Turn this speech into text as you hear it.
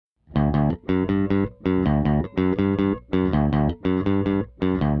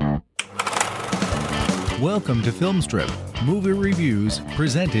Welcome to Filmstrip, movie reviews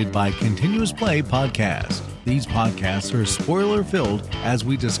presented by Continuous Play Podcast. These podcasts are spoiler-filled as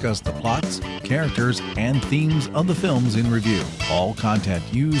we discuss the plots, characters, and themes of the films in review. All content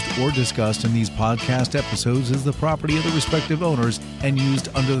used or discussed in these podcast episodes is the property of the respective owners and used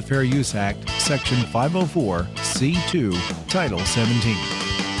under the Fair Use Act, Section 504, C2, Title 17.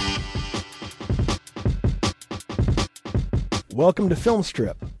 Welcome to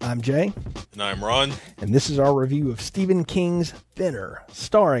Filmstrip. I'm Jay. And I'm Ron. And this is our review of Stephen King's Thinner,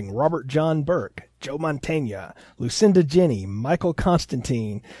 starring Robert John Burke, Joe Mantegna, Lucinda Jenny, Michael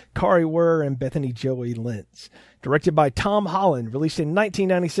Constantine, Kari Wuhrer, and Bethany Joey Lentz. Directed by Tom Holland, released in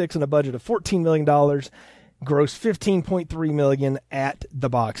 1996 on a budget of $14 million, grossed $15.3 million at the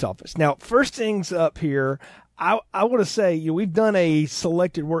box office. Now, first things up here, I want to say, we've done a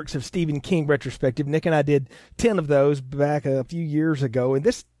selected works of Stephen King retrospective. Nick and I did 10 of those back a few years ago, and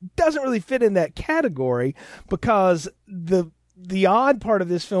this doesn't really fit in that category because the odd part of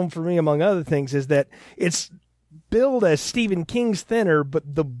this film for me, among other things, is that it's billed as Stephen King's Thinner,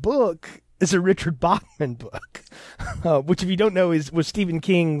 but the book is a Richard Bachman book, which, if you don't know, was Stephen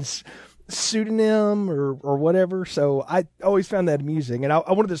King's pseudonym or whatever. So I always found that amusing, and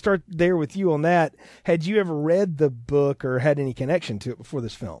I wanted to start there with you on that. Had you ever read the book or had any connection to it before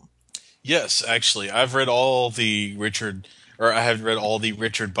this film? Yes, actually, I have read all the Richard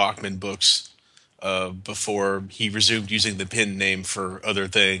Bachman books before he resumed using the pen name for other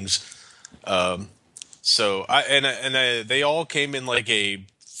things. They all came in like a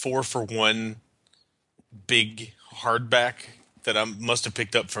 4-for-1 big hardback that I must have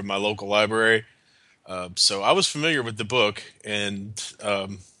picked up from my local library. So I was familiar with the book and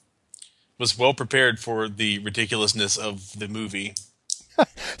was well prepared for the ridiculousness of the movie.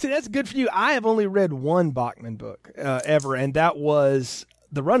 See, that's good for you. I have only read one Bachman book ever, and that was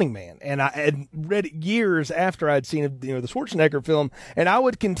The Running Man. And I had read it years after I'd seen the Schwarzenegger film, and I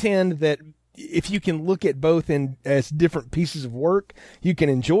would contend that if you can look at both as different pieces of work, you can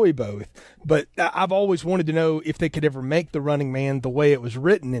enjoy both. But I've always wanted to know if they could ever make The Running Man the way it was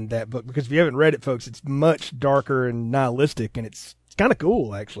written in that book, because if you haven't read it, folks, it's much darker and nihilistic, and it's kind of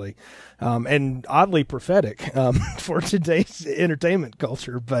cool, actually, and oddly prophetic for today's entertainment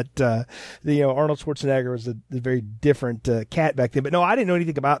culture. But Arnold Schwarzenegger was a very different cat back then. But no, I didn't know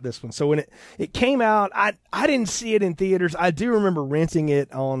anything about this one. So when it came out, I didn't see it in theaters. I do remember renting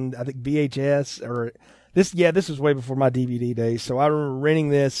it on, I think, VHS or this. Yeah, this was way before my DVD days. So I remember renting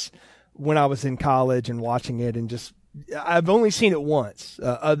this when I was in college and watching it, and just I've only seen it once,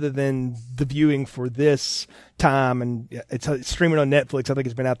 other than the viewing for this time, and it's streaming on Netflix. I think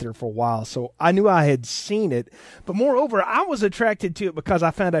it's been out there for a while, so I knew I had seen it. But moreover, I was attracted to it because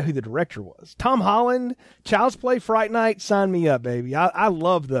I found out who the director was. Tom Holland, Child's Play, Fright Night, sign me up, baby. I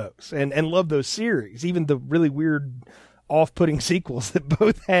love those and love those series, even the really weird, off-putting sequels that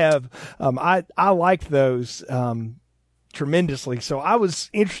both have. I liked those tremendously, so I was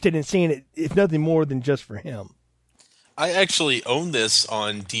interested in seeing it, if nothing more than just for him. I actually own this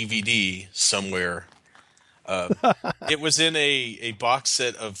on DVD somewhere. It was in a box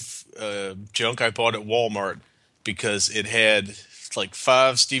set of junk I bought at Walmart because it had like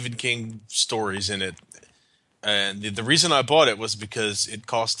 5 Stephen King stories in it. And the reason I bought it was because it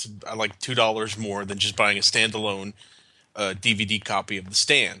cost like $2 more than just buying a standalone DVD copy of The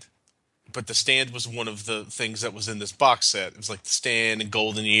Stand. But The Stand was one of the things that was in this box set. It was like The Stand and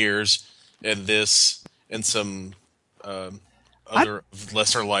Golden Years and this and some other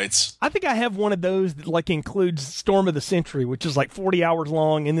lesser lights. I think I have one of those that like includes Storm of the Century, which is like 40 hours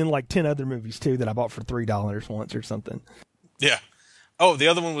long, and then like 10 other movies too that I bought for $3 once or something. Yeah. Oh, the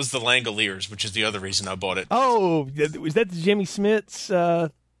other one was The Langoliers, which is the other reason I bought it. Oh, was that the Jimmy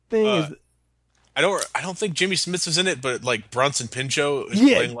Smits thing? I don't think Jimmy Smits was in it, but like Bronson Pinchot is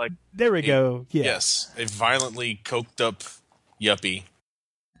playing like there we go. Yeah. Yes, a violently coked up yuppie.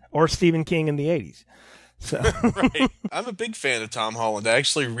 Or Stephen King in the 80s. So. Right. I'm a big fan of Tom Holland. I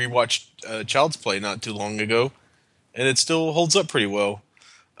actually rewatched Child's Play not too long ago, and it still holds up pretty well.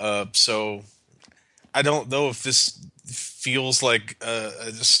 So I don't know if this feels like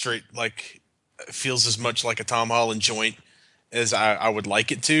feels as much like a Tom Holland joint as I would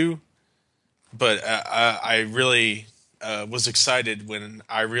like it to, but I really was excited when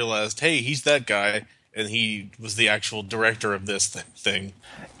I realized, hey, he's that guy, and he was the actual director of this thing.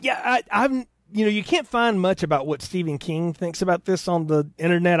 Yeah, you can't find much about what Stephen King thinks about this on the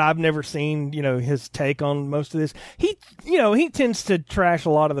internet. I've never seen, his take on most of this. He tends to trash a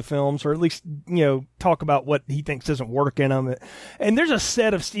lot of the films, or at least, talk about what he thinks doesn't work in them. And there's a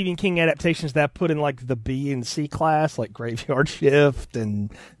set of Stephen King adaptations that I put in like the B and C class, like Graveyard Shift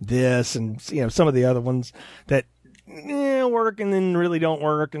and this, and, some of the other ones that, work and then really don't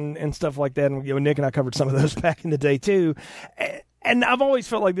work and stuff like that. And, Nick and I covered some of those back in the day too. And I've always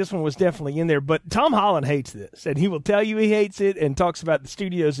felt like this one was definitely in there, but Tom Holland hates this, and he will tell you he hates it and talks about the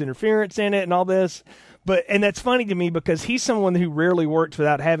studio's interference in it and all this. And that's funny to me because he's someone who rarely works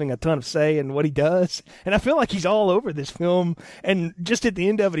without having a ton of say in what he does. And I feel like he's all over this film. And just at the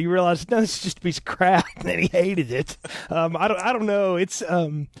end of it, he realized, no, this is just a piece of crap, and he hated it. I don't know. It's,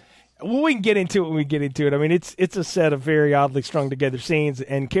 well, we can get into it when we get into it. I mean, it's a set of very oddly strung together scenes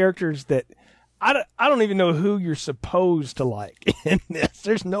and characters that I don't even know who you're supposed to like in this.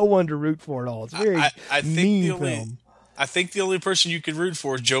 There's no one to root for at all. It's very mean film. I think the only person you could root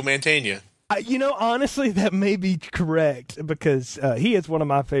for is Joe Mantegna. Honestly, that may be correct because he is one of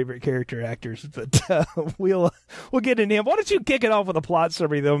my favorite character actors. But we'll get into him. Why don't you kick it off with a plot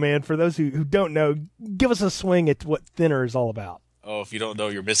summary, though, man? For those who don't know, give us a swing at what Thinner is all about. Oh, if you don't know,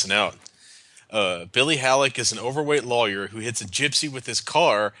 you're missing out. Billy Halleck is an overweight lawyer who hits a gypsy with his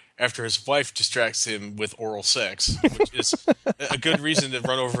car after his wife distracts him with oral sex, which is a good reason to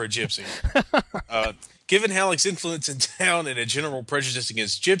run over a gypsy. Given Halleck's influence in town and a general prejudice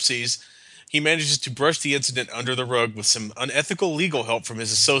against gypsies, he manages to brush the incident under the rug with some unethical legal help from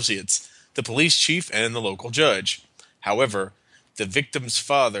his associates, the police chief and the local judge. However, the victim's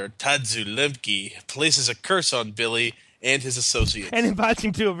father, Tadzu Lemke, places a curse on Billy and his associates. And invites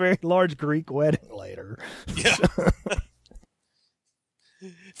him to a very large Greek wedding later. Yeah.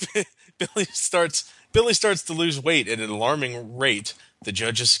 Billy starts to lose weight at an alarming rate. The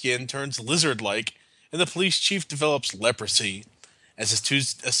judge's skin turns lizard-like, and the police chief develops leprosy. As his two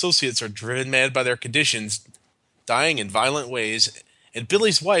associates are driven mad by their conditions, dying in violent ways, and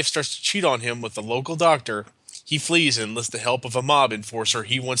Billy's wife starts to cheat on him with the local doctor, he flees and enlists the help of a mob enforcer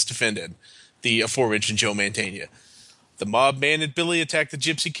he once defended, the aforementioned Joe Mantegna. The mob man and Billy attack the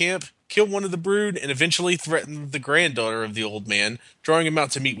gypsy camp, kill one of the brood, and eventually threaten the granddaughter of the old man, drawing him out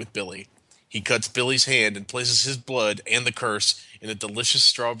to meet with Billy. He cuts Billy's hand and places his blood and the curse in a delicious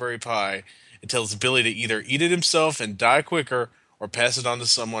strawberry pie and tells Billy to either eat it himself and die quicker or pass it on to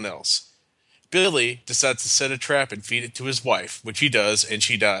someone else. Billy decides to set a trap and feed it to his wife, which he does, and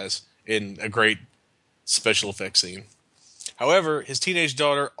she dies in a great special effects scene. However, his teenage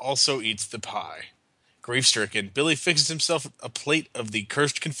daughter also eats the pie. Grief-stricken, Billy fixes himself a plate of the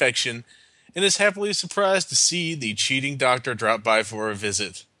cursed confection and is happily surprised to see the cheating doctor drop by for a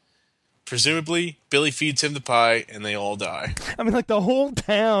visit. Presumably, Billy feeds him the pie, and they all die. I mean, like, the whole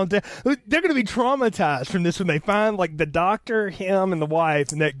town, they're going to be traumatized from this when they find, like, the doctor, him, and the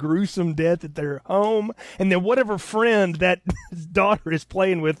wife, and that gruesome death at their home, and then whatever friend that daughter is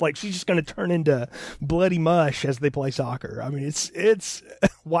playing with, like, she's just going to turn into bloody mush as they play soccer. I mean, it's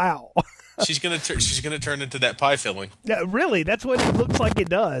wow. She's gonna turn into that pie filling. Yeah, really, that's what it looks like it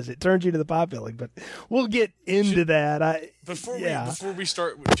does. It turns you to the pie filling, but we'll get into that. Before we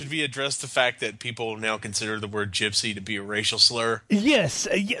start, should we address the fact that people now consider the word gypsy to be a racial slur? Yes,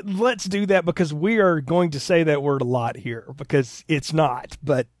 let's do that because we are going to say that word a lot here because it's not.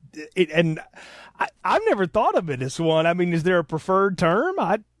 But I've never thought of it as one. I mean, is there a preferred term?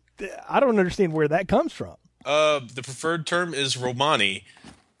 I don't understand where that comes from. The preferred term is Romani.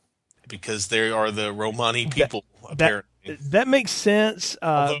 Because they are the Romani people, apparently. That makes sense.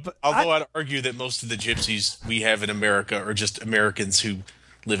 Although I'd argue that most of the gypsies we have in America are just Americans who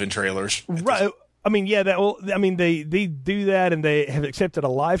live in trailers. Right. I mean, yeah. They do that, and they have accepted a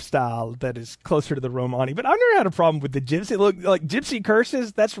lifestyle that is closer to the Romani. But I've never had a problem with the gypsy. Look, like gypsy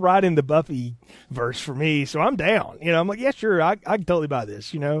curses, that's right in the Buffy verse for me. So I'm down. I'm like, yeah, sure, I can totally buy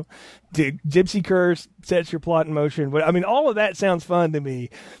this. Gypsy curse sets your plot in motion. But I mean, all of that sounds fun to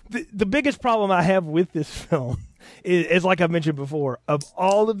me. The biggest problem I have with this film is like I mentioned before, of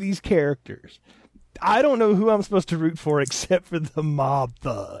all of these characters, I don't know who I'm supposed to root for except for the mob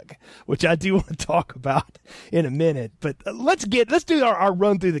thug, which I do want to talk about in a minute. But let's do our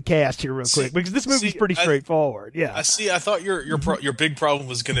run through the cast here real quick because this movie's pretty straightforward. Yeah. I thought your big problem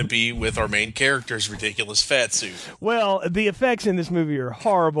was going to be with our main character's ridiculous fat suit. Well, the effects in this movie are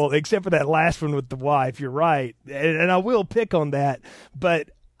horrible, except for that last one with the wife. You're right, and I will pick on that, but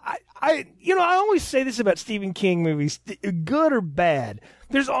I always say this about Stephen King movies, good or bad.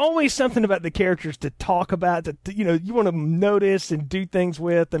 There's always something about the characters to talk about that, you want to notice and do things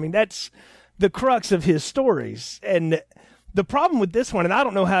with. I mean, that's the crux of his stories. And The problem with this one, and I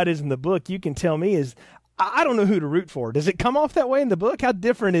don't know how it is in the book, you can tell me, is I don't know who to root for. Does it come off that way in the book? How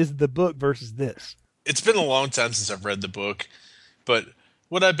different is the book versus this? It's been a long time since I've read the book, but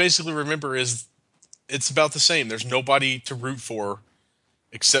what I basically remember is it's about the same. There's nobody to root for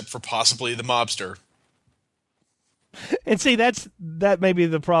except for possibly the mobster. And see, that may be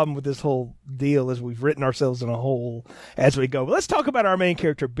the problem with this whole deal, is we've written ourselves in a hole as we go. But let's talk about our main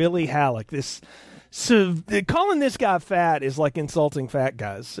character, Billy Halleck. So calling this guy fat is like insulting fat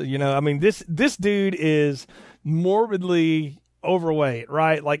guys. So, I mean, this dude is morbidly overweight,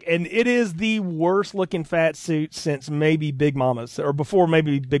 right? Like, and it is the worst looking fat suit since maybe Big Mama's, or before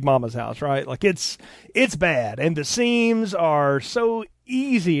maybe Big Mama's house, right? Like, it's bad, and the seams are so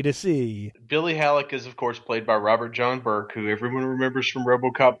easy to see. Billy Halleck is, of course, played by Robert John Burke, who everyone remembers from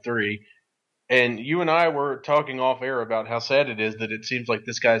RoboCop 3. And you and I were talking off air about how sad it is that it seems like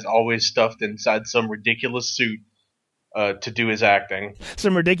this guy's always stuffed inside some ridiculous suit to do his acting.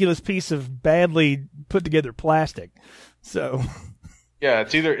 Some ridiculous piece of badly put together plastic. So, yeah,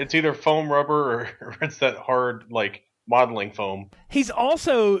 it's either foam rubber or it's that hard, like, modeling foam. He's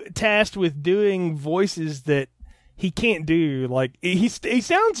also tasked with doing voices that he can't do. Like, he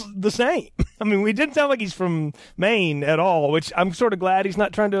sounds the same. I mean, we didn't sound like he's from Maine at all, which I'm sort of glad he's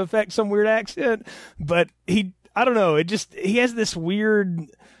not trying to affect some weird accent. But I don't know. He has this weird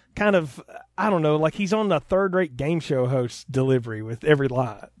kind of, I don't know, like he's on a third-rate game show host delivery with every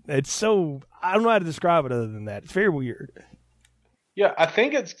line. It's so, I don't know how to describe it other than that. It's very weird. Yeah, I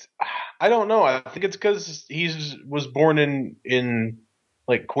think I don't know. I think it's because he was born in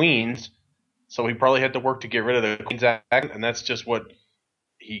like Queens, so he probably had to work to get rid of the Queens accent, and that's just what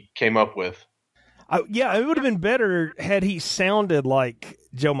he came up with. Yeah, it would have been better had he sounded like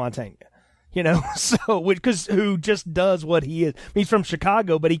Joe Montana. So because who just does what he is. I mean, he's from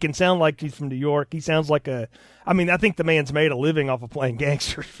Chicago, but he can sound like he's from New York. He sounds like I think the man's made a living off of playing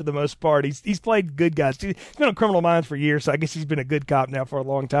gangsters for the most part. He's played good guys. He's been on Criminal Minds for years, so I guess he's been a good cop now for a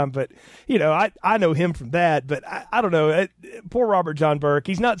long time. But, I know him from that. But I don't know. Poor Robert John Burke.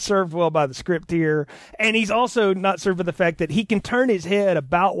 He's not served well by the script here. And he's also not served by the fact that he can turn his head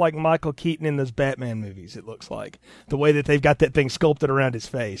about like Michael Keaton in those Batman movies, it looks like. The way that they've got that thing sculpted around his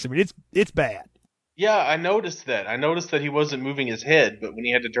face. I mean, it's bad. Yeah, I noticed that. I noticed that he wasn't moving his head, but when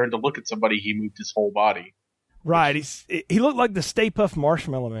he had to turn to look at somebody, he moved his whole body. Right. He looked like the Stay Puft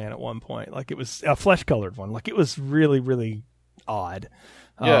Marshmallow Man at one point. Like it was a flesh-colored one. Like it was really, really odd.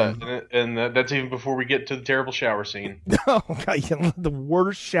 Yeah, and that's even before we get to the terrible shower scene. Oh, God, yeah, the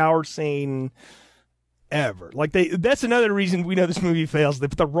worst shower scene ever. Like that's another reason we know this movie fails. They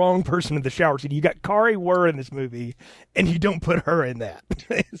put the wrong person in the shower scene. You got Kari Wurr in this movie, and you don't put her in that.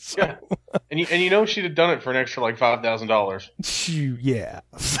 So, yeah, and she'd have done it for an extra like $5,000. Yeah.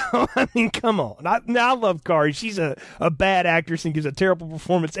 So I mean, come on. I love Kari. She's a bad actress and gives a terrible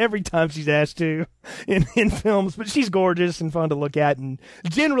performance every time she's asked to in films. But she's gorgeous and fun to look at, and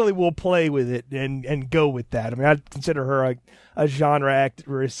generally will play with it and go with that. I mean, I consider her a genre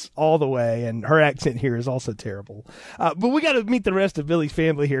actress all the way, and her accent here is also terrible. But we got to meet the rest of Billy's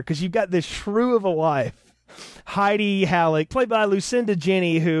family here, because you've got this shrew of a wife, Heidi Halleck, played by Lucinda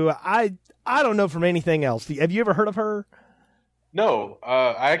Jenny, who I don't know from anything else. Have you ever heard of her? No,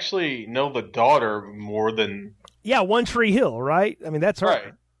 I actually know the daughter more than... Yeah, One Tree Hill, right? I mean, that's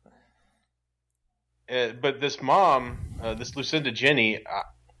her. Right. But this mom, this Lucinda Jenny,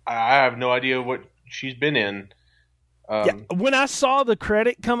 I have no idea what she's been in. Yeah, when I saw the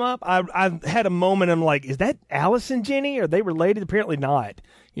credit come up, I had a moment. I'm like, is that Allison Jenny? Are they related? Apparently not.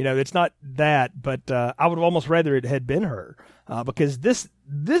 It's not that, but I would have almost rather it had been her, because this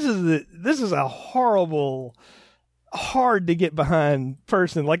is a horrible, hard to get behind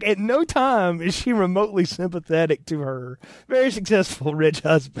person. Like, at no time is she remotely sympathetic to her very successful rich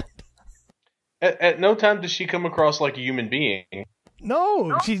husband. At no time does she come across like a human being.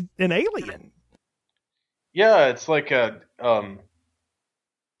 No, she's an alien. Yeah, it's like the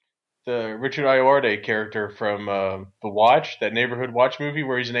Richard Ayoade character from The Watch, that Neighborhood Watch movie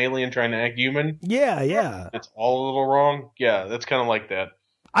where he's an alien trying to act human. Yeah. It's all a little wrong. Yeah, that's kind of like that.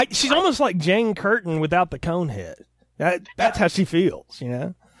 She's almost like Jane Curtin without the cone head. That's how she feels,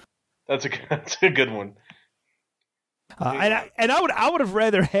 That's a good one. And I would have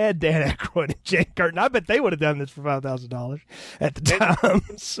rather had Dan Aykroyd and Jane Curtin. I bet they would have done this for $5,000 at the time.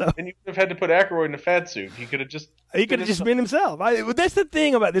 And you would have had to put Aykroyd in a fat suit. He could have just been himself. That's the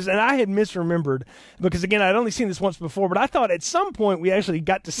thing about this, and I had misremembered because again I'd only seen this once before, but I thought at some point we actually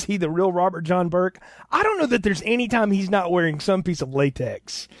got to see the real Robert John Burke. I don't know that there's any time he's not wearing some piece of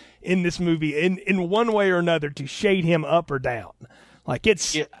latex in this movie in one way or another to shade him up or down. Like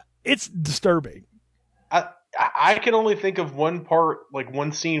it's disturbing. I can only think of one part, like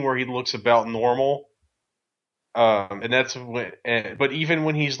one scene where he looks about normal, and that's when. But even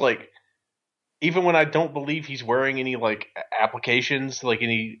when he's like, even when I don't believe he's wearing any like applications, like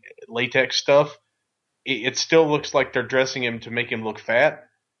any latex stuff, it still looks like they're dressing him to make him look fat.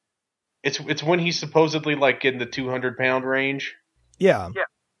 It's when he's supposedly like in the 200-pound range. Yeah.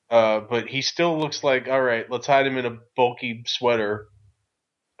 But he still looks like, all right, let's hide him in a bulky sweater,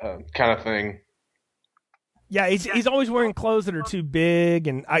 kind of thing. Yeah, he's always wearing clothes that are too big,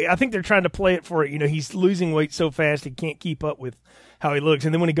 and I think they're trying to play it for it. You know, he's losing weight so fast he can't keep up with how he looks.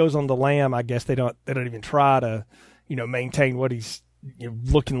 And then when he goes on the lam, I guess they don't even try to, you know, maintain what he's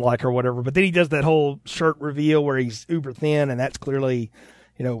looking like or whatever. But then he does that whole shirt reveal where he's uber thin, and that's clearly,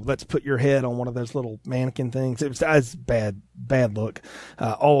 you know, let's put your head on one of those little mannequin things. It was bad look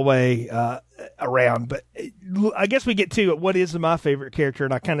all the way around. But I guess we get to what is my favorite character,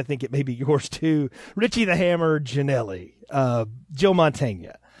 and I kind of think it may be yours too. Richie the Hammer Ginelli, Joe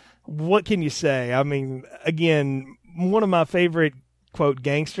Mantegna. What can you say? I mean, again, one of my favorite, quote,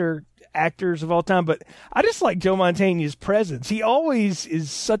 gangster actors of all time, but I just like Joe Mantegna's presence. He always is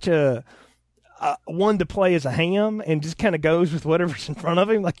such a one to play as a ham and just kind of goes with whatever's in front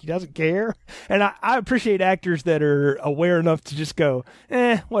of him, like he doesn't care. And I appreciate actors that are aware enough to just go,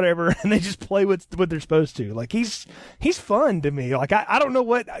 whatever, and they just play what they're supposed to. Like he's fun to me. Like I don't know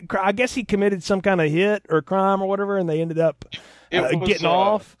what, I guess he committed some kind of hit or crime or whatever, and they ended up getting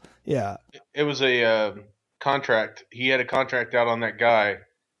off. Yeah, it was a contract. He had a contract out on that guy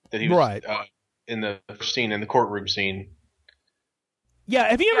that he was right. In the first scene, in the courtroom scene. Yeah,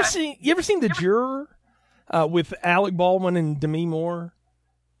 have you ever seen The Juror with Alec Baldwin and Demi Moore?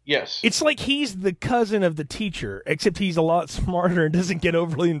 Yes. It's like he's the cousin of the teacher, except he's a lot smarter and doesn't get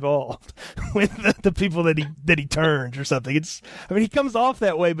overly involved with the people that he turns or something. He comes off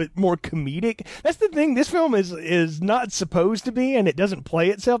that way, but more comedic. That's the thing. This film is not supposed to be, and it doesn't play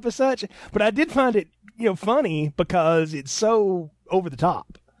itself as such. But I did find it, funny because it's so over the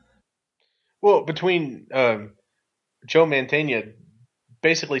top. Well, between Joe Mantegna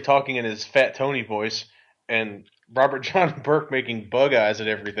basically talking in his Fat Tony voice and Robert John Burke making bug eyes at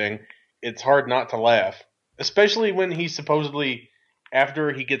everything, it's hard not to laugh. Especially when he supposedly,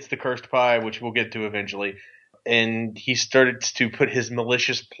 after he gets the cursed pie, which we'll get to eventually, and he started to put his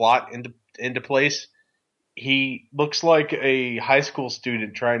malicious plot into place, he looks like a high school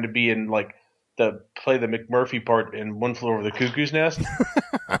student trying to be in play the McMurphy part in One Flew Over the Cuckoo's Nest.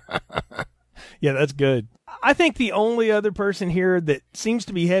 Yeah, that's good. I think the only other person here that seems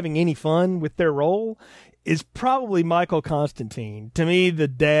to be having any fun with their role is probably Michael Constantine. To me, the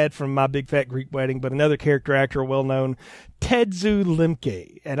dad from My Big Fat Greek Wedding, but another character actor well-known, Tedzu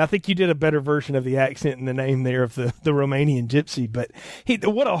Limke. And I think you did a better version of the accent in the name there of the Romanian gypsy. But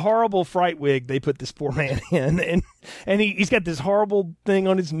what a horrible fright wig they put this poor man in. And he's got this horrible thing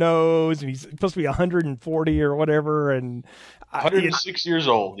on his nose, and he's supposed to be 140 or whatever. And 106 years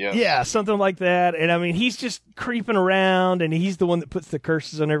old, yeah. Yeah, something like that. And he's just creeping around, and he's the one that puts the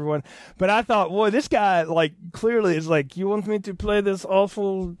curses on everyone. But I thought, boy, this guy, clearly is like, you want me to play this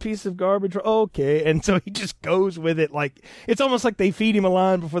awful piece of garbage? Okay. And so he just goes with it. It's almost like they feed him a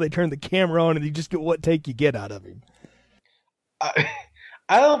line before they turn the camera on, and you just get what take you get out of him.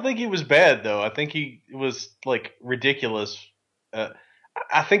 I don't think he was bad, though. I think he was, ridiculous.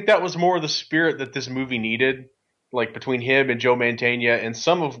 I think that was more the spirit that this movie needed. Between him and Joe Mantegna and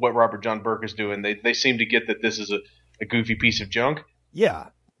some of what Robert John Burke is doing, they seem to get that this is a goofy piece of junk.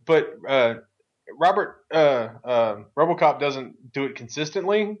 Yeah. But RoboCop doesn't do it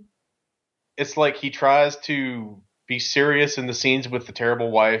consistently. It's like he tries to be serious in the scenes with the terrible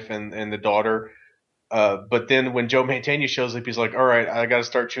wife and the daughter. But then when Joe Mantegna shows up, he's like, all right, I got to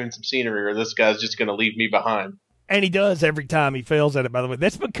start chewing some scenery or this guy's just going to leave me behind. And he does every time he fails at it, by the way.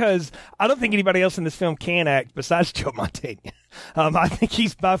 That's because I don't think anybody else in this film can act besides Joe Mantegna. I think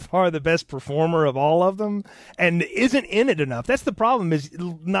he's by far the best performer of all of them and isn't in it enough. That's the problem, is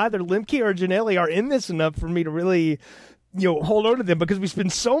neither Limke or Ginelli are in this enough for me to really, hold on to them, because we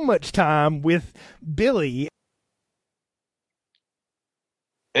spend so much time with Billy.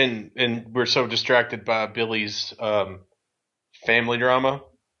 And we're so distracted by Billy's family drama.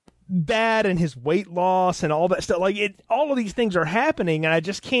 That and his weight loss and all that stuff. All of these things are happening, and I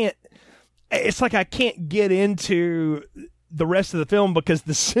just can't. It's like I can't get into the rest of the film because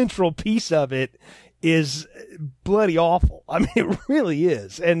the central piece of it is bloody awful. It really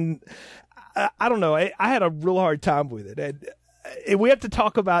is, and I don't know. I had a real hard time with it. And we have to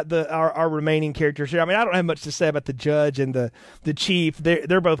talk about our remaining characters here. I don't have much to say about the judge and the chief.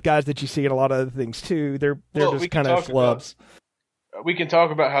 They're both guys that you see in a lot of other things too. They're just kind of flubs. we can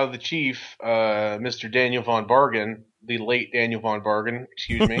talk about how the chief, Mr. Daniel von Bargen, the late Daniel von Bargen,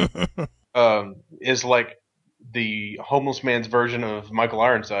 excuse me, is like the homeless man's version of Michael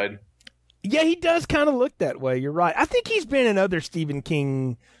Ironside. Yeah, he does kind of look that way. You're right. I think he's been in other Stephen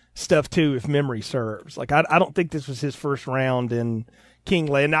King stuff too, if memory serves. Like, I don't think this was his first round in King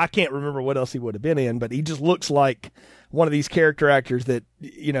Land. I can't remember what else he would have been in, but he just looks like one of these character actors that,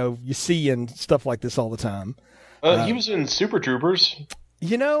 you know, you see in stuff like this all the time. He was in Super Troopers.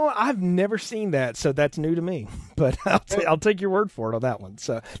 You know, I've never seen that, so that's new to me. But I'll take your word for it on that one.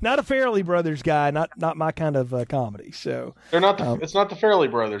 So, not a Farrelly Brothers guy, not my kind of comedy. So they're not. It's not the Farrelly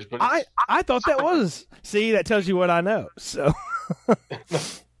Brothers, but I thought that was. See, that tells you what I know. So.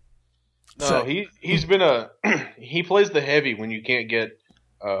 No, he's been he plays the heavy when you can't get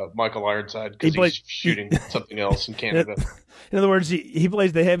Michael Ironside because he's shooting something else in Canada. In other words, he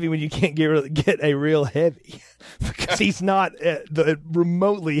plays the heavy when you can't get a real heavy because he's not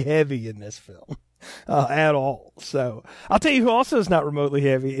remotely heavy in this film at all. So I'll tell you who also is not remotely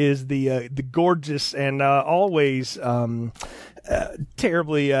heavy is the gorgeous and always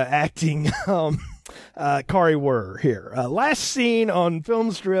terribly acting Kari Wurr here. Last seen on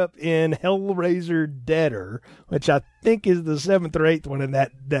film strip in Hellraiser Deader, which I think is the 7th or 8th one in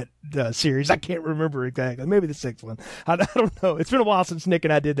that series. I can't remember exactly. Maybe the 6th one. I don't know. It's been a while since Nick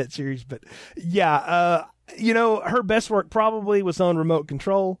and I did that series, but yeah, you know, her best work probably was on Remote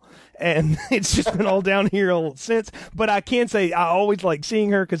Control, and it's just been all downhill since. But I can say I always like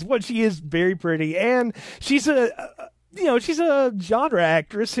seeing her because she is very pretty, and she's she's a genre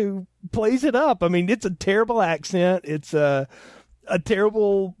actress who plays it up. I mean, it's a terrible accent. It's a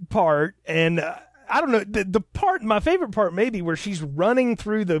terrible part. And I don't know, my favorite part maybe where she's running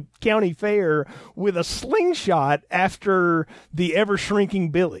through the county fair with a slingshot after the ever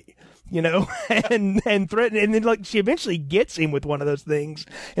shrinking Billy, you know, and threaten. And then like she eventually gets him with one of those things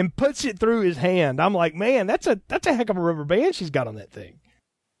and puts it through his hand. I'm like, man, that's a heck of a rubber band she's got on that thing.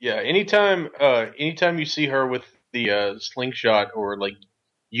 Yeah. Anytime you see her with the slingshot or like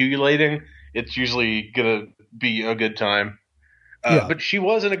ululating, it's usually gonna be a good time. Yeah. But she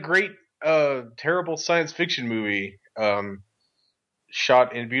was in a great terrible science fiction movie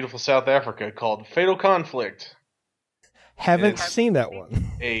shot in beautiful South Africa called Fatal Conflict. Haven't seen that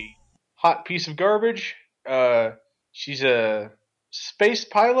one. A hot piece of garbage. She's a space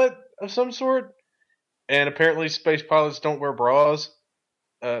pilot of some sort, and apparently space pilots don't wear bras.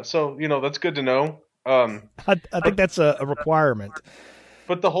 So you know that's good to know. I think that's a requirement.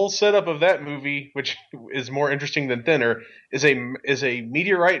 But the whole setup of that movie, which is more interesting than Thinner, is a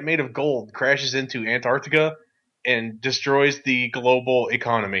meteorite made of gold crashes into Antarctica and destroys the global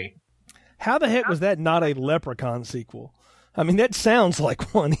economy. How the heck was that not a Leprechaun sequel? I mean, that sounds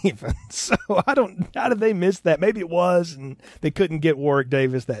like one even. So how did they miss that? Maybe it was, and they couldn't get Warwick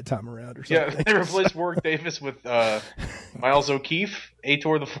Davis that time around or something. Yeah, they replaced Warwick Davis with Miles O'Keefe,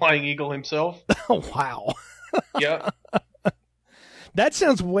 Ator the Flying Eagle himself. Oh, wow. Yeah. That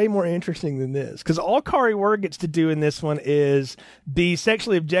sounds way more interesting than this, because all Kari Wurr gets to do in this one is be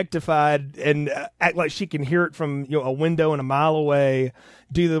sexually objectified and act like she can hear it from a window and a mile away,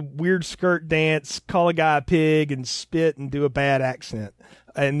 do the weird skirt dance, call a guy a pig, and spit and do a bad accent,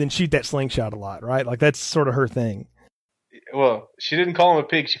 and then shoot that slingshot a lot, right? Like, that's sort of her thing. Well, she didn't call him a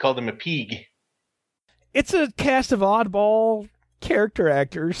pig, she called him a pig. It's a cast of oddball character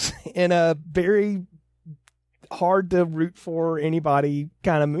actors in a very hard to root for anybody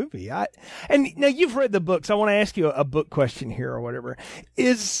kind of movie. And now you've read the book, so I want to ask you a book question here or whatever.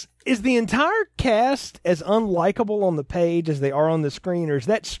 Is the entire cast as unlikable on the page as they are on the screen, or is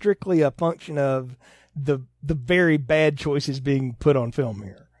that strictly a function of the very bad choices being put on film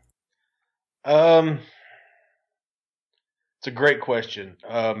here? It's a great question.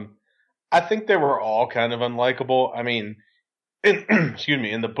 I think they were all kind of unlikable. I mean, excuse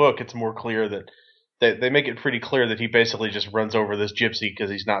me, in the book it's more clear that they make it pretty clear that he basically just runs over this gypsy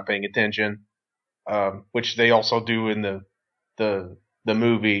because he's not paying attention, which they also do in the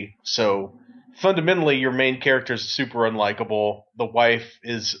movie. So fundamentally, your main character is super unlikable. The wife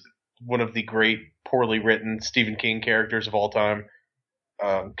is one of the great poorly written Stephen King characters of all time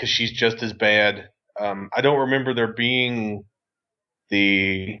because she's just as bad. I don't remember there being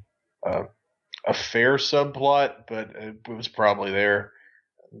the affair subplot, but it was probably there.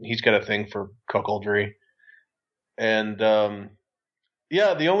 He's got a thing for cuckoldry. And,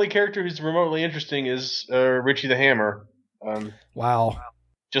 yeah, the only character who's remotely interesting is Richie the Hammer. Wow.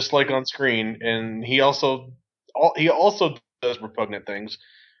 Just like on screen. And he also does repugnant things.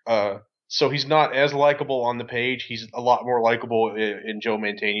 So he's not as likable on the page. He's a lot more likable in Joe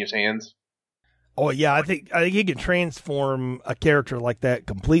Mantegna's hands. Oh yeah, I think he can transform a character like that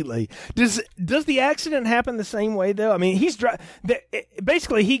completely. Does the accident happen the same way though? I mean,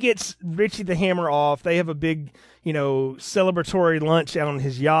 basically he gets Richie the Hammer off. They have a big, celebratory lunch on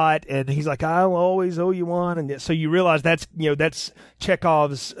his yacht, and he's like, "I'll always owe you one." And so you realize that's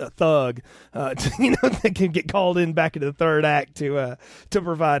Chekhov's thug, that can get called in back into the third act to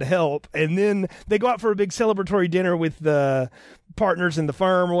provide help. And then they go out for a big celebratory dinner with the partners in the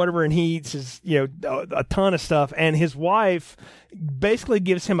firm or whatever, and he eats a ton of stuff, and his wife basically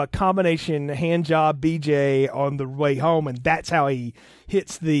gives him a combination hand job BJ on the way home, and that's how he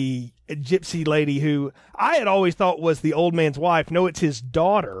hits the gypsy lady who I had always thought was the old man's wife. No, it's his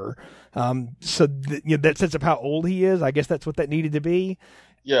daughter. So that sets up how old he is. I guess that's what that needed to be.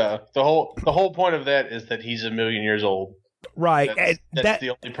 Yeah, the whole point of that is that he's a million years old. Right. That's the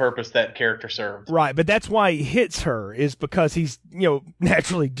only purpose that character served. Right, but that's why he hits her, is because he's,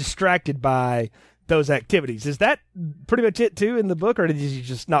 naturally distracted by those activities. Is that pretty much it, too, in the book, or did you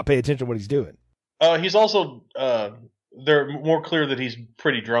just not pay attention to what he's doing? He's also, they're more clear that he's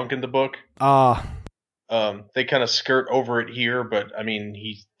pretty drunk in the book. They kind of skirt over it here, but, I mean,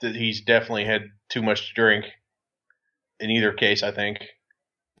 he's definitely had too much to drink in either case, I think.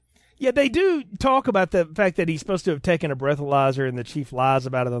 Yeah, they do talk about the fact that he's supposed to have taken a breathalyzer, and the chief lies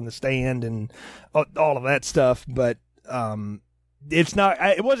about it on the stand and all of that stuff. But it's not.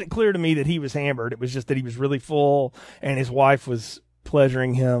 It wasn't clear to me that he was hammered. It was just that he was really full, and his wife was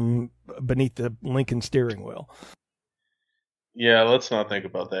pleasuring him beneath the Lincoln steering wheel. Yeah, let's not think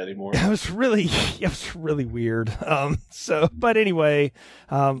about that anymore. It was really weird. But anyway,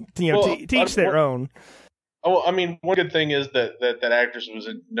 to each their own. Oh, I mean, one good thing is that actress was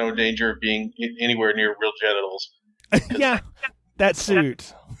in no danger of being anywhere near real genitals. Yeah, that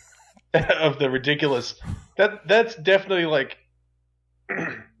suit of the ridiculous. That's definitely like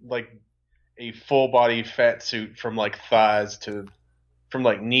a full body fat suit from like thighs from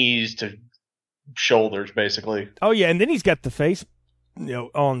like knees to shoulders, basically. Oh yeah, and then he's got the face,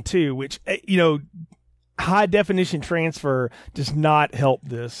 on too, which high definition transfer does not help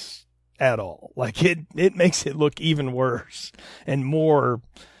this at all. Like it makes it look even worse and more.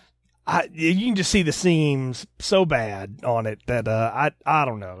 You can just see the seams so bad on it that I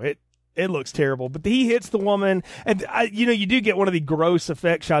don't know. It looks terrible. But he hits the woman, and you do get one of the gross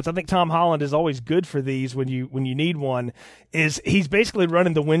effect shots. I think Tom Holland is always good for these when you need one. Is he's basically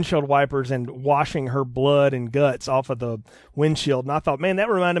running the windshield wipers and washing her blood and guts off of the windshield. And I thought, man, that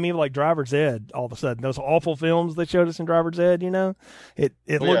reminded me of like Driver's Ed. All of a sudden, those awful films they showed us in Driver's Ed.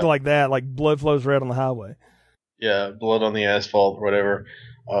 It looked like that, like blood flows red on the highway. Yeah, blood on the asphalt or whatever.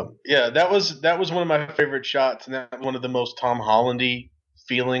 That was one of my favorite shots, and that one of the most Tom Hollandy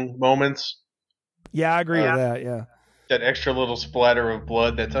feeling moments. Yeah, I agree with that. Yeah, that extra little splatter of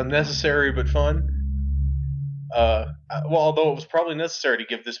blood that's unnecessary but fun. Although it was probably necessary to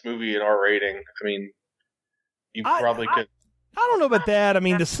give this movie an R rating. I mean, you probably could. I don't know about that. I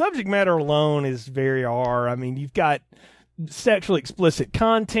mean, the subject matter alone is very R. I mean, you've got sexually explicit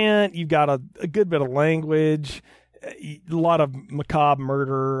content. You've got a good bit of language. A lot of macabre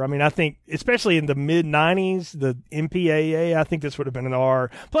murder. I mean, I think, especially in the mid-90s, the MPAA, I think this would have been an R.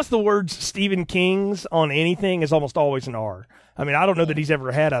 Plus, the words Stephen King's on anything is almost always an R. I mean, I don't know that he's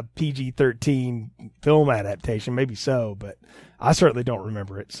ever had a PG-13 film adaptation. Maybe so, but I certainly don't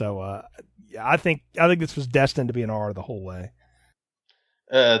remember it. So, I think this was destined to be an R the whole way.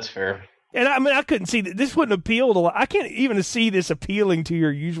 That's fair. And I mean, I couldn't see that this wouldn't appeal to. I can't even see this appealing to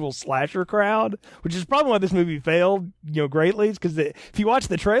your usual slasher crowd, which is probably why this movie failed, greatly. Because if you watch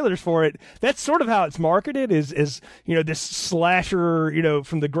the trailers for it, that's sort of how it's marketed. Is this slasher,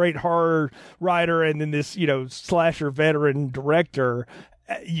 from the great horror writer, and then this slasher veteran director.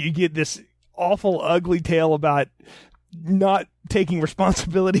 You get this awful, ugly tale about not taking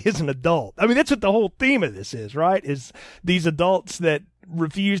responsibility as an adult. I mean, that's what the whole theme of this is, right? Is these adults that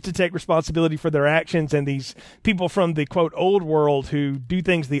refuse to take responsibility for their actions, and these people from the quote old world who do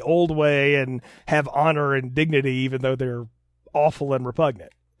things the old way and have honor and dignity even though they're awful and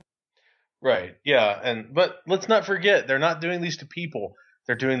repugnant. Right. Yeah. But let's not forget, they're not doing these to people.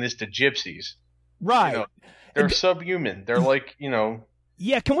 They're doing this to gypsies. Right. They're subhuman. They're like,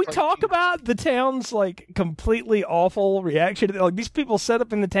 Yeah, can we talk about the town's completely awful reaction? These people set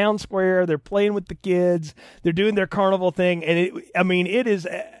up in the town square, they're playing with the kids, they're doing their carnival thing, and it is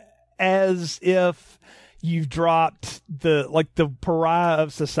as if you've dropped the pariah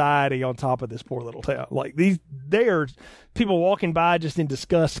of society on top of this poor little town. They are people walking by just in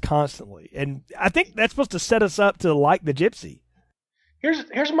disgust constantly, and I think that's supposed to set us up to like the gypsy.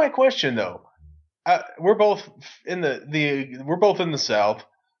 Here's my question though. We're both in the South.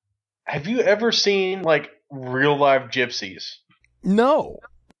 have you ever seen like real live gypsies? No.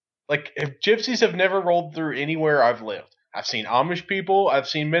 Like, if gypsies have never rolled through anywhere I've lived. I've seen Amish people. I've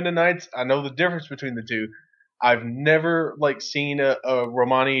seen Mennonites. I know the difference between the two. I've never like seen a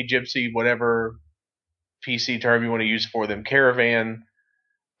Romani gypsy, whatever PC term you want to use for them, caravan.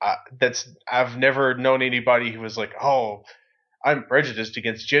 I've never known anybody who was like, oh, I'm prejudiced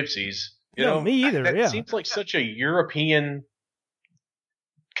against gypsies. You know, me either. That yeah. seems like such a European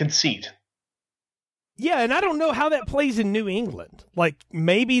conceit. Yeah, and I don't know how that plays in New England. Like,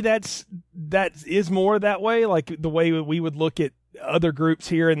 maybe that is more that way, like the way we would look at other groups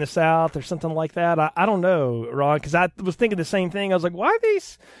here in the South or something like that. I don't know, Ron, because I was thinking the same thing. I was like, why are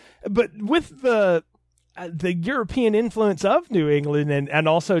these? But with the European influence of New England and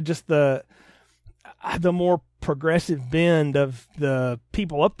also just the more progressive bend of the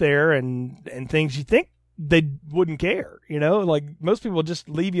people up there and things, you think they wouldn't care, you know, like most people just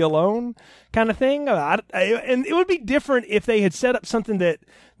leave you alone kind of thing. And it would be different if they had set up something that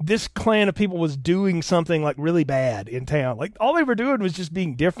this clan of people was doing something like really bad in town. Like all they were doing was just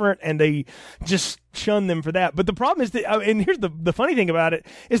being different and they just shunned them for that. But the problem is that, and here's the funny thing about it,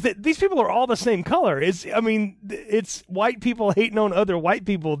 is that these people are all the same color. It's white people hating on other white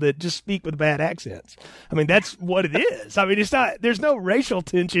people that just speak with bad accents. I mean, that's what it is. I mean, it's not, there's no racial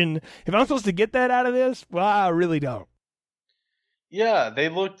tension. If I'm supposed to get that out of this, well, I really don't. Yeah, they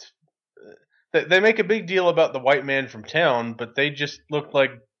looked, they make a big deal about the white man from town, but they just looked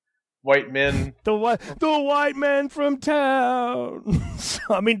like white men. The white man from town. So,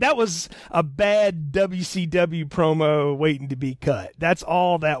 I mean, that was a bad WCW promo waiting to be cut. That's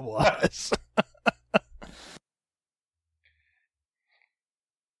all that was.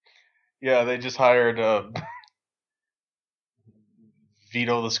 Yeah, they just hired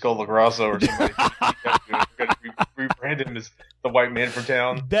Vito the Skull Grosso or somebody. We're going to rebrand him as the white man from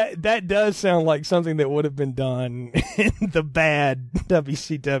town. That does sound like something that would have been done in the bad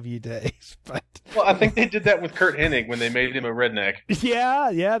WCW days. But well, I think they did that with Kurt Hennig when they made him a redneck.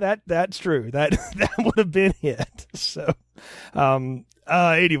 Yeah, that's true. That would have been it. So,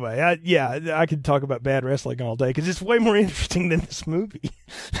 anyway, I could talk about bad wrestling all day because it's way more interesting than this movie.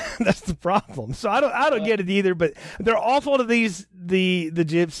 That's the problem. So I don't get it either. But they're awful to the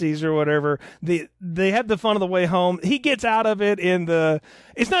gypsies or whatever. They have the fun of the way home. He gets out of it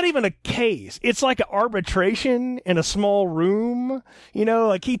it's not even a case. It's like an arbitration in a small room. You know,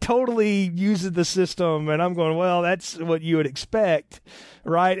 like he totally uses the system, and I'm going, well, that's what you would expect,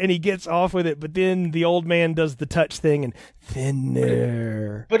 right? And he gets off with it, but then the old man does the touch thing and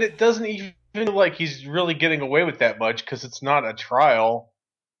thinner. But it doesn't even feel like he's really getting away with that much because it's not a trial.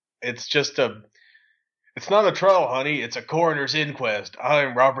 It's just it's not a trial, honey. It's a coroner's inquest.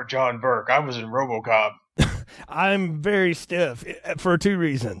 I'm Robert John Burke. I was in RoboCop. I'm very stiff for two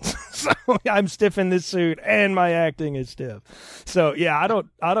reasons. So I'm stiff in this suit and my acting is stiff. So yeah, I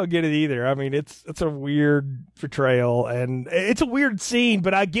don't get it either. I mean, it's a weird portrayal and it's a weird scene,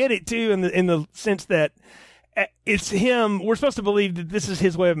 but I get it too in the sense that it's him. We're supposed to believe that this is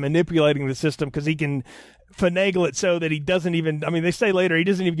his way of manipulating the system because he can finagle it so that he doesn't even, I mean, they say later he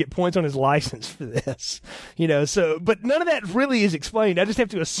doesn't even get points on his license for this, you know, so, but none of that really is explained. I just have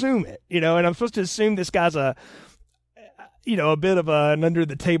to assume it, you know, and I'm supposed to assume this guy's a bit of an under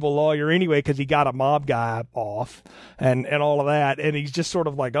the table lawyer anyway, because he got a mob guy off and all of that. And he's just sort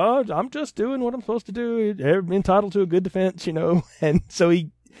of like, oh, I'm just doing what I'm supposed to do. I'm entitled to a good defense, you know? And so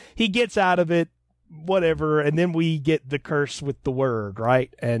he gets out of it, whatever. And then we get the curse with the word,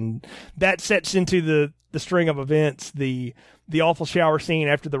 right? And that sets into the string of events, the awful shower scene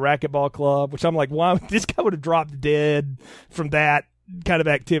after the racquetball club, which I'm like, wow, this guy would have dropped dead from that kind of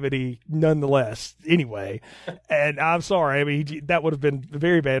activity nonetheless anyway. And I'm sorry, I mean, that would have been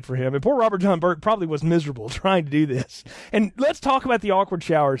very bad for him. And poor Robert John Burke probably was miserable trying to do this. And let's talk about the awkward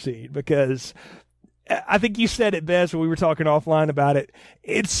shower scene, because I think you said it best when we were talking offline about it.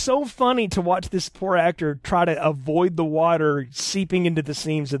 It's so funny to watch this poor actor try to avoid the water seeping into the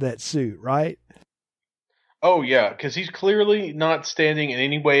seams of that suit, right? Oh, yeah, because he's clearly not standing in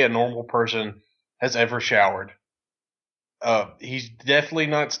any way a normal person has ever showered. He's definitely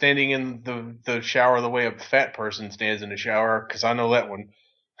not standing in the shower the way a fat person stands in a shower, because I know that one.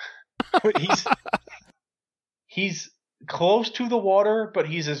 But he's close to the water, but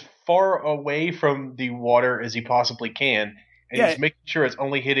he's as far away from the water as he possibly can, and he's making sure it's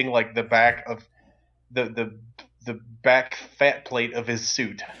only hitting like the back of the back fat plate of his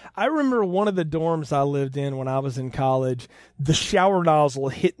suit. I remember one of the dorms I lived in when I was in college, the shower nozzle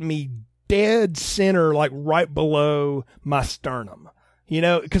hit me dead center, like right below my sternum.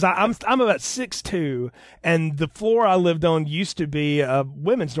 because I'm about 6'2", and the floor I lived on used to be a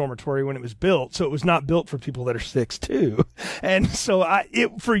women's dormitory when it was built, so it was not built for people that are 6'2", and so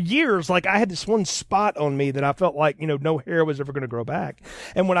for years, like, I had this one spot on me that I felt like no hair was ever going to grow back,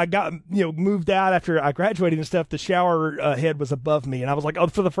 and when I got moved out after I graduated and stuff, the shower head was above me, and I was like, oh,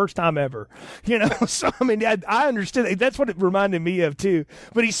 for the first time ever, So I mean, I understood. That's what it reminded me of too.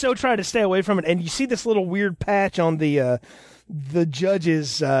 But he's so trying to stay away from it, and you see this little weird patch on the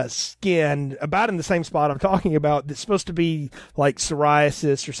judge's skin, about in the same spot I'm talking about, that's supposed to be like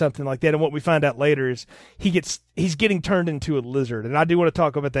psoriasis or something like that. And what we find out later is he's getting turned into a lizard. And I do want to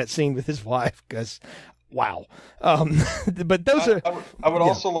talk about that scene with his wife because, wow. But those I would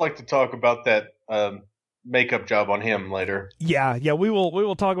also like to talk about that makeup job on him later. Yeah, we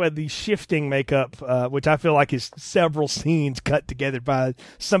will talk about the shifting makeup, which I feel like is several scenes cut together by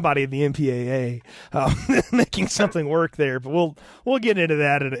somebody in the MPAA, making something work there. But we'll get into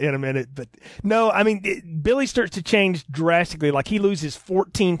that in a minute. But no, I mean, Billy starts to change drastically. Like, he loses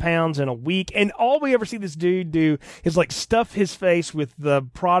 14 pounds in a week, and all we ever see this dude do is like stuff his face with the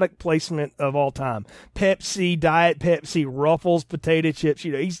product placement of all time: Pepsi, Diet Pepsi, Ruffles potato chips.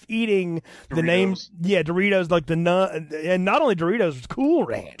 He's eating Doritos. The name, Doritos, like and not only Doritos, Cool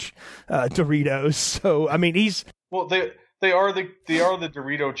Ranch Doritos. So I mean, they are the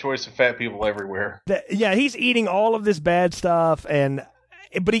Dorito choice of fat people everywhere. He's eating all of this bad stuff,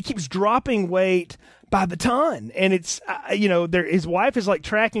 but he keeps dropping weight by the ton, and it's his wife is like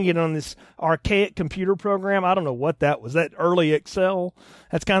tracking it on this archaic computer program. I don't know what that was. That early Excel.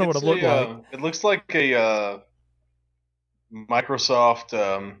 That's kind of what it looked like. It looks like a Microsoft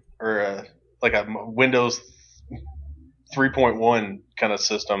or like a Windows 3.1 kind of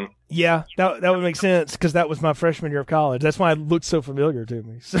system. Yeah, that would make sense because that was my freshman year of college. That's why it looked so familiar to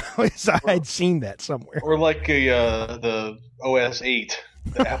me. So I had seen that somewhere. Or like the OS 8,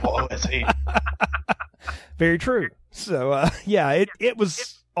 the Apple OS 8. Very true. So it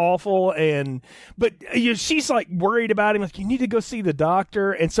was awful, but she's like worried about him. Like, you need to go see the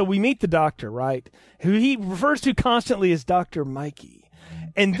doctor. And so we meet the doctor, right? Who he refers to constantly as Dr. Mikey.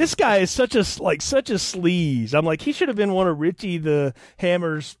 And this guy is such a sleaze. I'm like, he should have been one of Richie the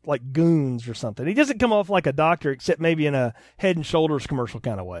Hammer's like goons or something. He doesn't come off like a doctor, except maybe in a Head and Shoulders commercial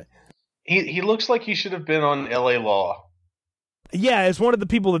kind of way. He looks like he should have been on LA Law. Yeah, as one of the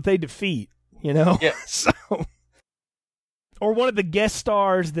people that they defeat, Yeah. So, or one of the guest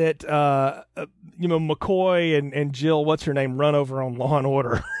stars that McCoy and Jill, what's her name, run over on Law and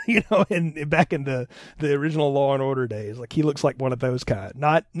Order, and back in the original Law and Order days. Like, he looks like one of those kind.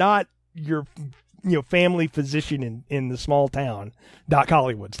 Not your family physician in the small town, Doc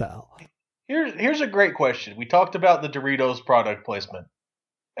Hollywood style. Here's a great question. We talked about the Doritos product placement,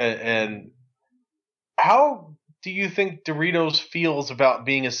 and how do you think Doritos feels about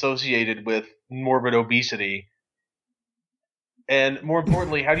being associated with morbid obesity? And more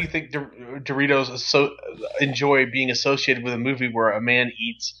importantly, how do you think Doritos enjoy being associated with a movie where a man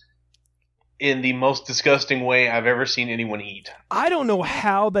eats in the most disgusting way I've ever seen anyone eat? I don't know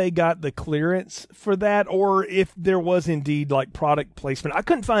how they got the clearance for that, or if there was indeed like product placement. I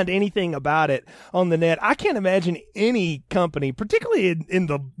couldn't find anything about it on the net. I can't imagine any company, particularly in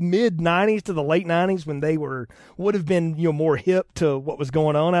the mid 90s to the late 90s, when they would have been more hip to what was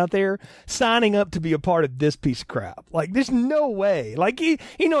going on out there, signing up to be a part of this piece of crap. Like, there's no way. Like, in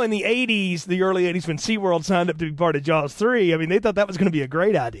the 80s, the early 80s, when SeaWorld signed up to be part of Jaws 3, I mean, they thought that was going to be a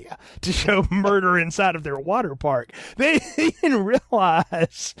great idea to show murder inside of their water park. They didn't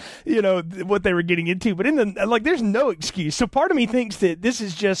realize, what they were getting into. But there's no excuse. So part of me thinks that this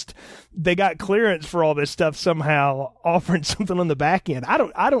is just they got clearance for all this stuff somehow, offering something on the back end. I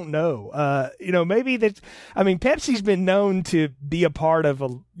don't know. Maybe that's. I mean, Pepsi's been known to be a part of a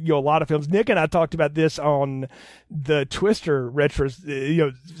lot of films. Nick and I talked about this on the Twister retro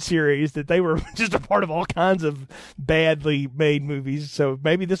series, that they were just a part of all kinds of badly made movies. So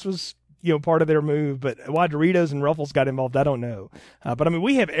maybe this was part of their move, but why Doritos and Ruffles got involved, I don't know. But I mean,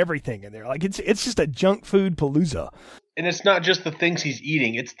 we have everything in there. Like, it's just a junk food palooza. And it's not just the things he's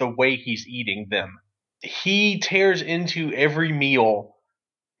eating, it's the way he's eating them. He tears into every meal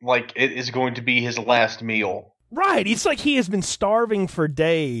like it is going to be his last meal. Right. It's like he has been starving for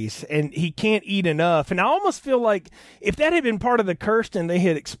days and he can't eat enough. And I almost feel like if that had been part of the curse and they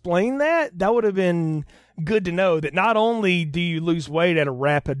had explained that would have been good to know, that not only do you lose weight at a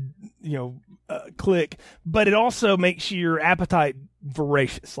rapid, click, but it also makes your appetite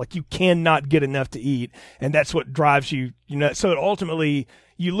voracious. Like, you cannot get enough to eat. And that's what drives you, so ultimately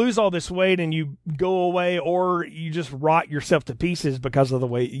you lose all this weight and you go away, or you just rot yourself to pieces because of the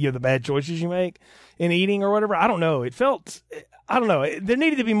way, the bad choices you make in eating or whatever. I don't know. I don't know. There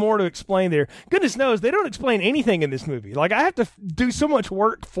needed to be more to explain there. Goodness knows they don't explain anything in this movie. Like, I have to do so much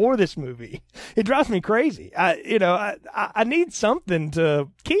work for this movie. It drives me crazy. I need something to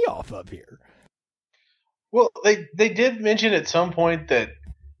key off of here. Well, they did mention at some point that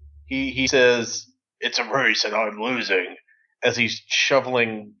he says it's a race and I'm losing as he's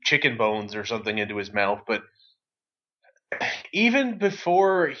shoveling chicken bones or something into his mouth. But even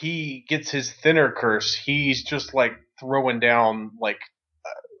before he gets his thinner curse, he's just like throwing down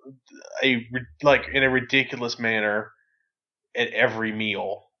in a ridiculous manner at every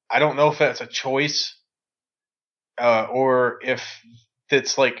meal. I don't know if that's a choice or if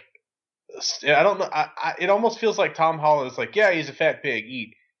it's like, I don't know. It almost feels like Tom Holland is like, yeah, he's a fat pig.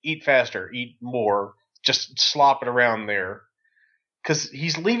 Eat faster, eat more. Just slop it around there, because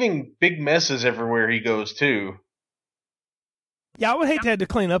he's leaving big messes everywhere he goes too. Yeah, I would hate to have to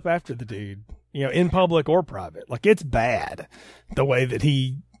clean up after the dude, in public or private. Like, it's bad the way that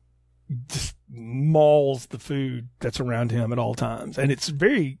he just mauls the food that's around him at all times, and it's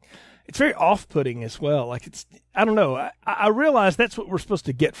very off-putting as well. Like, I don't know. I realize that's what we're supposed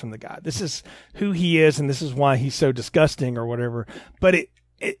to get from the guy. This is who he is, and this is why he's so disgusting or whatever. But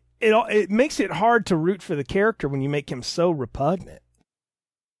it makes it hard to root for the character when you make him so repugnant.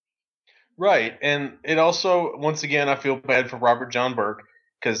 Right, and it also, once again, I feel bad for Robert John Burke,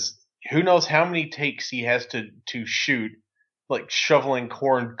 because who knows how many takes he has to shoot, like shoveling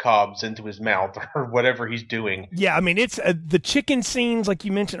corn cobs into his mouth or whatever he's doing. Yeah, I mean, it's the chicken scenes, like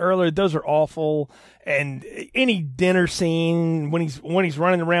you mentioned earlier, those are awful. And any dinner scene when he's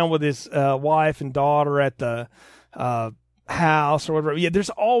running around with his wife and daughter at the house or whatever. Yeah, there's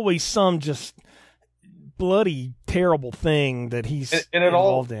always some just bloody terrible thing that he's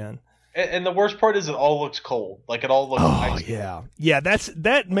involved in. And the worst part is it all looks cold. Like, it all looks ice cold. Yeah,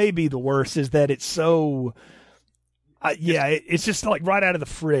 that may be the worst, is that it's so it's just like right out of the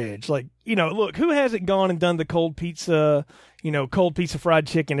fridge. Like, look, who hasn't gone and done the cold pizza fried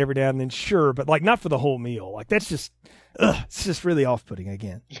chicken every now and then? Sure, but like, not for the whole meal. Like, that's just it's just really off-putting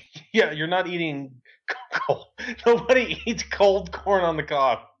again. Yeah, you're not eating cold. Nobody eats cold corn on the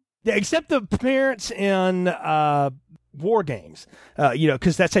cob. Yeah, except the parents in War Games,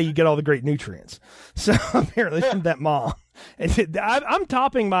 because that's how you get all the great nutrients. So apparently from that mom. And I'm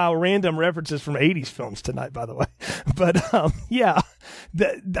topping my random references from 80s films tonight, by the way. But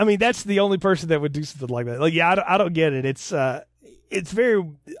that's the only person that would do something like that. Like, yeah, I don't get it. It's very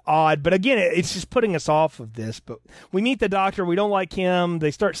odd, but again, it's just putting us off of this. But we meet the doctor, we don't like him.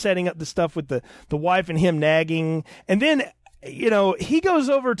 They start setting up the stuff with the wife and him nagging, and then he goes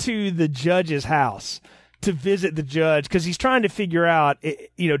over to the judge's house to visit the judge because he's trying to figure out,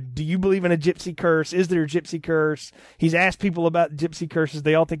 do you believe in a gypsy curse? Is there a gypsy curse? He's asked people about gypsy curses.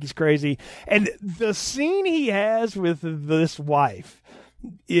 They all think he's crazy. And the scene he has with this wife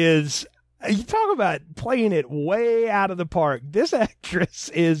is, you talk about playing it way out of the park. This actress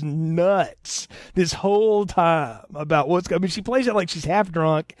is nuts this whole time about what's going on. I mean, she plays it like she's half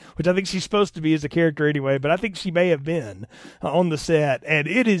drunk, which I think she's supposed to be as a character anyway, but I think she may have been on the set. And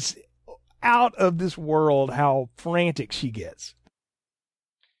it is out of this world how frantic she gets.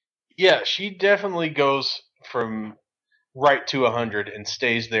 Yeah, she definitely goes from right to 100 and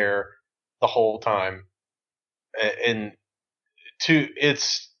stays there the whole time. And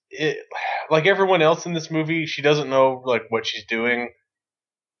like everyone else in this movie, she doesn't know like what she's doing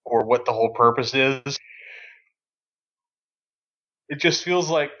or what the whole purpose is. It just feels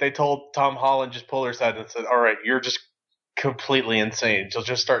like they told Tom Holland, just pull her aside and said, all right, you're just completely insane. She'll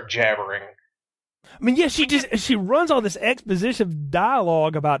just start jabbering. I mean, yeah, she runs all this exposition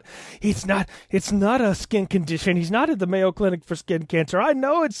dialogue about it's not a skin condition. He's not at the Mayo Clinic for skin cancer. I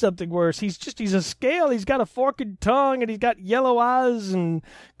know it's something worse. He's a scale. He's got a forked tongue and he's got yellow eyes and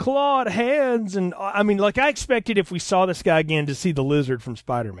clawed hands. And I mean, like, I expected if we saw this guy again to see the lizard from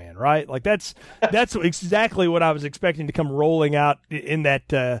Spider-Man, right? Like, that's exactly what I was expecting to come rolling out in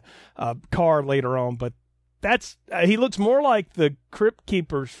that car later on. But that's he looks more like the Crypt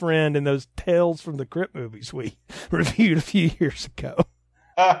Keeper's friend in those Tales from the Crypt movies we reviewed a few years ago.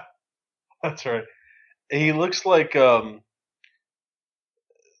 That's right. He looks like the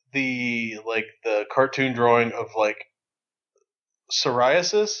cartoon drawing of like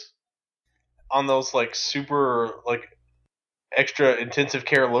psoriasis on those like super like extra intensive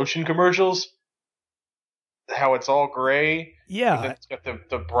care lotion commercials. How it's all gray. Yeah. And it's got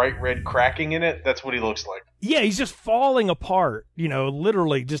the bright red cracking in it. That's what he looks like. Yeah, he's just falling apart,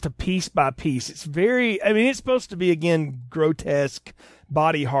 literally just a piece by piece. It's it's supposed to be, again, grotesque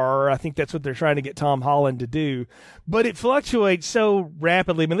body horror. I think that's what they're trying to get Tom Holland to do. But it fluctuates so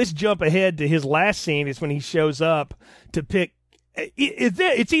rapidly. I mean, let's jump ahead to his last scene is when he shows up to pick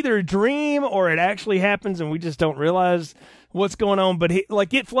it's either a dream or it actually happens and we just don't realize what's going on. But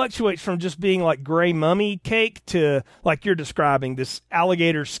it fluctuates from just being like gray mummy cake to, like you're describing, this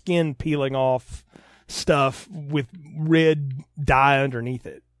alligator skin peeling off stuff with red dye underneath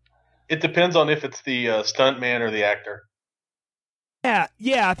it. It depends on if it's the stunt man or the actor.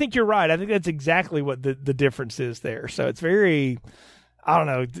 Yeah, I think you're right. I think that's exactly what the difference is there. So it's very, I don't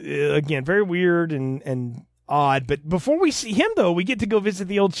know, again, very weird and odd. But before we see him, though, we get to go visit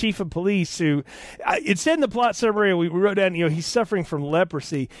the old chief of police who, it said in the plot summary, we wrote down, he's suffering from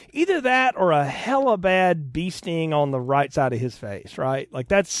leprosy. Either that or a hella bad bee sting on the right side of his face, right? Like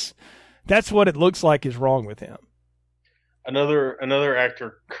that's what it looks like is wrong with him. Another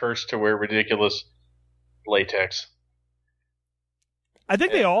actor cursed to wear ridiculous latex. I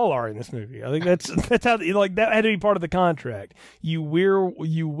think they all are in this movie. I think that's how, like, that had to be part of the contract. You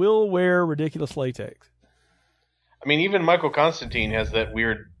will wear ridiculous latex. I mean, even Michael Constantine has that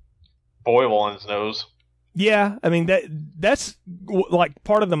weird boil on his nose. Yeah, I mean that's like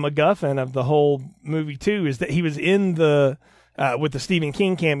part of the MacGuffin of the whole movie too, is that he was in the with the Stephen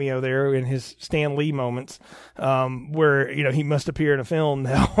King cameo there in his Stan Lee moments, where he must appear in a film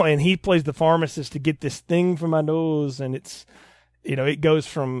now, and he plays the pharmacist to get this thing from my nose, and it's it goes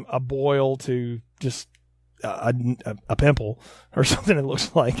from a boil to just a pimple or something. It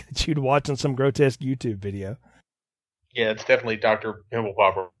looks like that you'd watch on some grotesque YouTube video. Yeah, it's definitely Dr. Pimple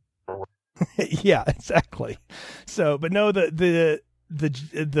Popper. Yeah, exactly. So, but no, the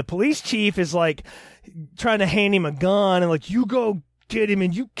police chief is like trying to hand him a gun and like, you go get him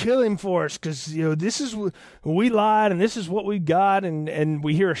and you kill him for us because this is we lied and this is what we got, and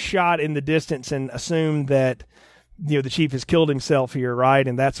we hear a shot in the distance and assume that the chief has killed himself here, right?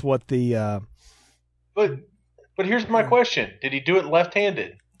 And that's what the But here's my question: did he do it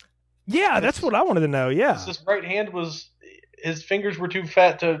left-handed? Yeah, that's what I wanted to know. Yeah, his right hand his fingers were too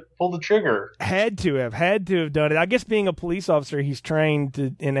fat to pull the trigger. Had to have done it. I guess being a police officer, he's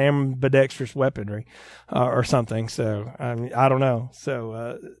trained in ambidextrous weaponry or something. So I don't know.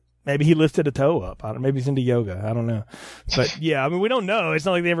 So maybe he lifted a toe up. Maybe he's into yoga. I don't know. But yeah, I mean, we don't know. It's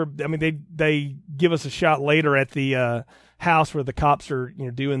not like they ever. I mean, they give us a shot later at the house where the cops are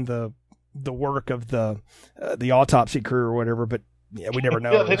doing the work of the autopsy crew or whatever. But yeah, we never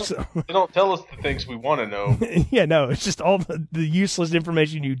know. Yeah, they don't tell us the things we want to know. Yeah, no, it's just all the useless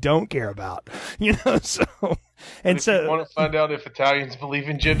information you don't care about. So and if you want to find out if Italians believe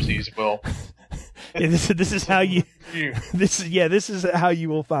in gypsies, well, yeah, this is how you. This is how you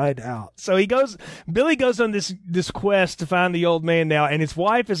will find out. So Billy goes on this quest to find the old man now, and his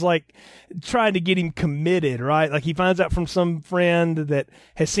wife is like trying to get him committed, right? Like he finds out from some friend that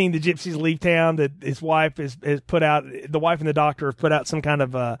has seen the gypsies leave town that his wife has put out. The wife and the doctor have put out some kind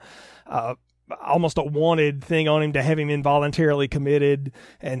of almost a wanted thing on him to have him involuntarily committed,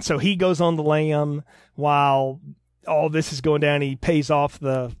 and so he goes on the lam while all this is going down. He pays off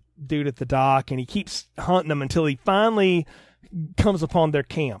the dude at the dock, and he keeps hunting them until he finally comes upon their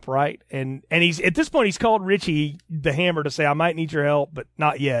camp, right? And he's at this point he's called Richie the Hammer to say, I might need your help, but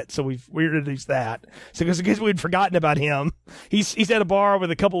not yet. So we introduced that. So because we'd forgotten about him, he's at a bar with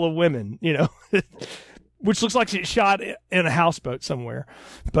a couple of women, which looks like it's shot in a houseboat somewhere.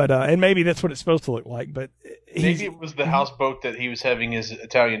 But and maybe that's what it's supposed to look like. But maybe it was the houseboat that he was having his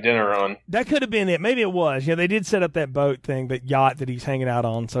Italian dinner on. That could have been it. Maybe it was. They did set up that boat thing, that yacht that he's hanging out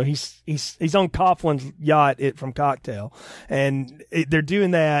on. So he's on Coughlin's yacht from Cocktail, and they're doing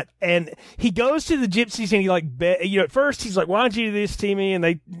that. And he goes to the gypsies and he at first he's like, why don't you do this to me? And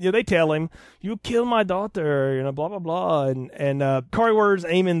they tell him, you killed my daughter, blah blah blah. And Corey Ward's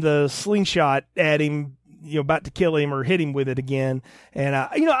aiming the slingshot at him, about to kill him or hit him with it again. And,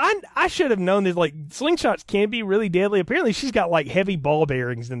 I should have known that, like, slingshots can be really deadly. Apparently she's got, like, heavy ball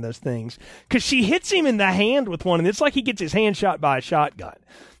bearings in those things, because she hits him in the hand with one, and it's like he gets his hand shot by a shotgun.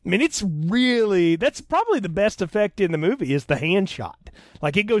 I mean, that's probably the best effect in the movie is the hand shot.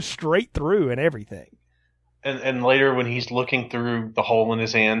 Like, it goes straight through and everything. And later when he's looking through the hole in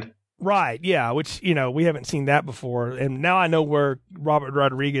his hand. Right, yeah, which, we haven't seen that before. And now I know where Robert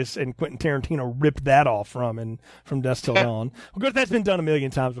Rodriguez and Quentin Tarantino ripped that off from Dusk Till Dawn. Of course, that's been done a million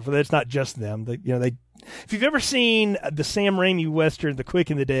times before. It's not just them. If you've ever seen the Sam Raimi Western, The Quick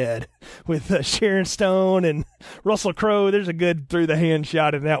and the Dead, with Sharon Stone and Russell Crowe, there's a good through-the-hand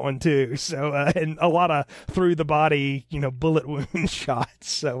shot in that one, too. So, and a lot of through-the-body, bullet wound shots.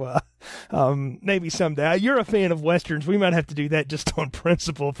 So, maybe someday. You're a fan of Westerns. We might have to do that just on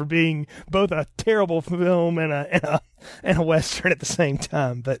principle for being both a terrible film and a and a Western at the same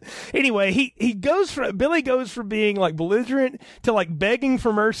time. But anyway, Billy goes from being like belligerent to like begging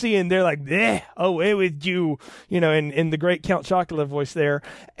for mercy, and they're like, away with you, in the great Count Chocula voice there.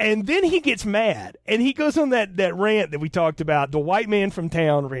 And then he gets mad, and he goes on that rant that we talked about, the white man from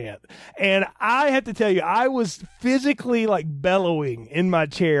town rant. And I have to tell you, I was physically like bellowing in my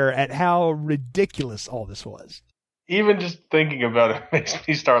chair at how ridiculous all this was. Even just thinking about it makes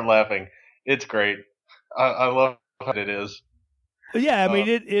me start laughing. It's great. I love what it is. Yeah, I mean,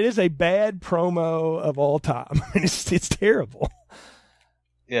 it is a bad promo of all time. I mean, it's terrible.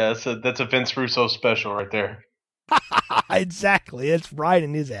 Yeah, that's a Vince Russo special right there. Exactly. It's right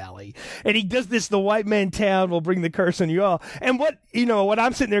in his alley. And he does this, the white man town will bring the curse on you all. And what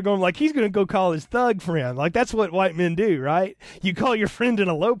I'm sitting there going like, he's going to go call his thug friend. Like, that's what white men do, right? You call your friend in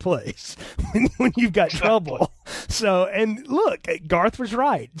a low place when you've got trouble. So, and look, Garth was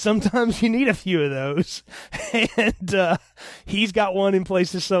right. Sometimes you need a few of those. And he's got one in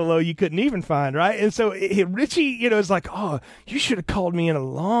places so low you couldn't even find, right? And so Richie, is like, oh, you should have called me in a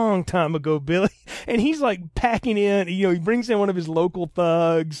long time ago, Billy. And he's like packing in, he brings in one of his local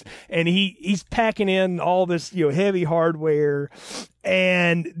thugs, and he's packing in all this, heavy hardware.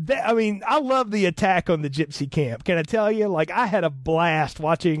 And I love the attack on the gypsy camp. Can I tell you? Like, I had a blast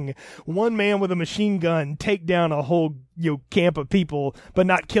watching one man with a machine gun take down a whole camp of people, but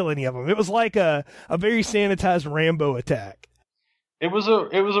not kill any of them. It was like a very sanitized Rambo attack. It was a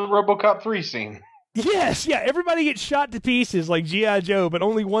RoboCop 3 scene. Yes, yeah. Everybody gets shot to pieces like G.I. Joe, but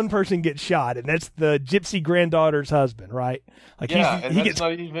only one person gets shot, and that's the gypsy granddaughter's husband, right? Like, that's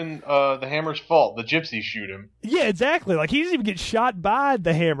not even the Hammer's fault. The gypsies shoot him. Yeah, exactly. Like, he doesn't even get shot by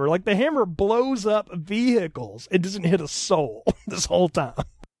the Hammer. Like, the Hammer blows up vehicles. It doesn't hit a soul this whole time.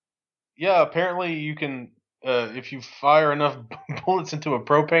 Yeah, apparently you can, if you fire enough bullets into a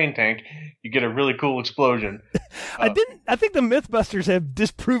propane tank, you get a really cool explosion. I think the Mythbusters have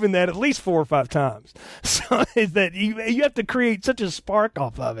disproven that at least 4 or 5 times. So is that you have to create such a spark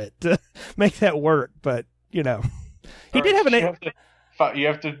off of it to make that work. But he did have an. You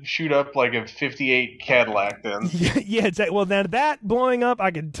have to shoot up like a 58 Cadillac then. Yeah, exactly. Well, now that blowing up, I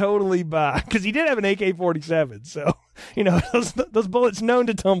could totally buy, because he did have an AK-47. So, those bullets known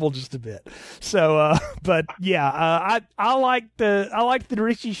to tumble just a bit. So, but yeah, I like the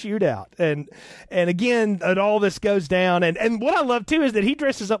Richie shootout, and again, all this goes down, and what I love too is that he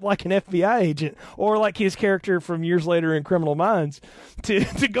dresses up like an FBI agent, or like his character from years later in Criminal Minds,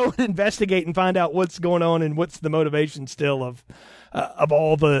 to go and investigate and find out what's going on and what's the motivation still of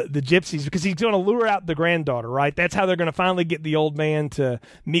all the gypsies, because he's going to lure out the granddaughter, right? That's how they're going to finally get the old man to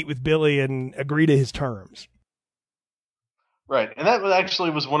meet with Billy and agree to his terms. Right, and that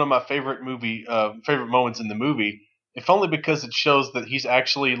was one of my favorite moments in the movie, if only because it shows that he's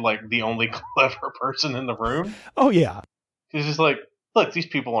actually like the only clever person in the room. Oh yeah, he's just like, look, these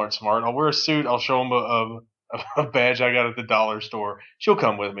people aren't smart. I'll wear a suit. I'll show them a badge I got at the dollar store. She'll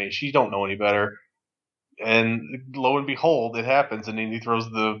come with me. She don't know any better. And lo and behold, it happens, and then he throws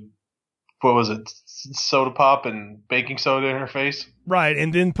soda pop and baking soda in her face. Right,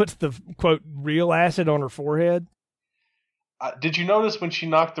 and then puts the, quote, real acid on her forehead. Did you notice when she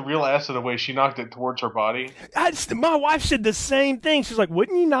knocked the real acid away, she knocked it towards her body? My wife said the same thing. She's like,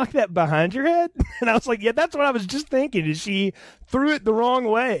 wouldn't you knock that behind your head? And I was like, yeah, that's what I was just thinking, is she threw it the wrong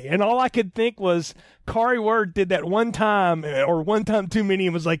way. And all I could think was, Kari Word did that one time too many,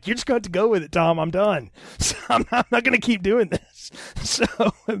 and was like, you're just going to go with it, Tom. I'm done. So I'm not going to keep doing this. So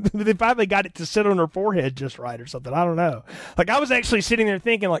they finally got it to sit on her forehead just right or something. I don't know. Like, I was actually sitting there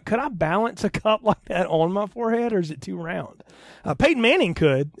thinking, like, could I balance a cup like that on my forehead, or is it too round? Peyton Manning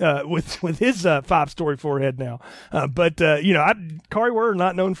could with his 5-story forehead now. But Kari Word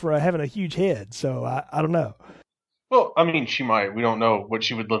not known for having a huge head, so I don't know. Well, I mean, she might. We don't know what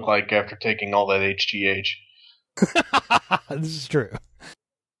she would look like after taking all that HGH. This is true.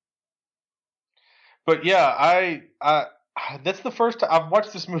 But yeah, I that's the first time I've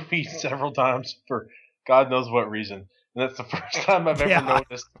watched this movie several times for God knows what reason, and that's the first time I've ever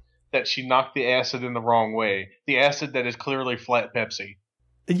noticed that she knocked the acid in the wrong way. The acid that is clearly flat Pepsi.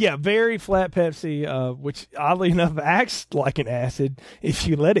 Yeah, very flat Pepsi, which oddly enough acts like an acid if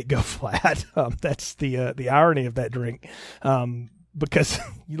you let it go flat. That's the irony of that drink, because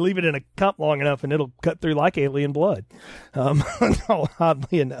you leave it in a cup long enough and it'll cut through like alien blood,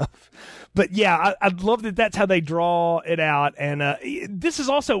 oddly enough. But yeah, I love that that's how they draw it out. And this is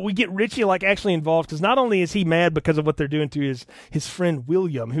also, we get Richie like actually involved, because not only is he mad because of what they're doing to his friend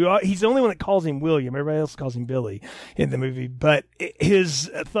William, who he's the only one that calls him William. Everybody else calls him Billy in the movie. But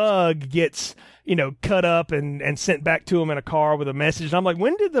his thug gets cut up and sent back to him in a car with a message. And I'm like,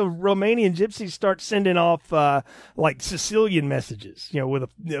 when did the Romanian gypsies start sending off like Sicilian messages, with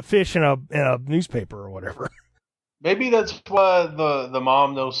a fish in a newspaper or whatever? Maybe that's why the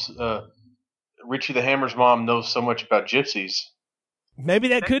mom knows, Richie the Hammer's mom knows so much about gypsies. Maybe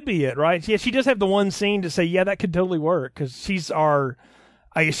that could be it, right? Yeah, she does have the one scene to say, yeah, that could totally work, because she's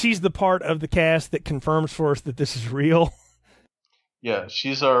the part of the cast that confirms for us that this is real. Yeah,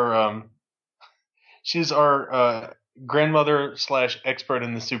 she's our grandmother / expert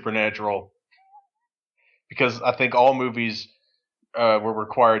in the supernatural. Because I think all movies were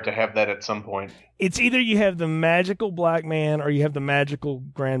required to have that at some point. It's either you have the magical black man or you have the magical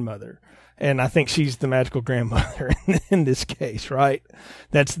grandmother. And I think she's the magical grandmother in this case, right?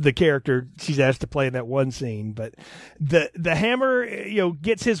 That's the character she's asked to play in that one scene. But the Hammer,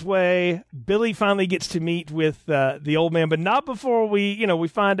 gets his way. Billy finally gets to meet with the old man, but not before we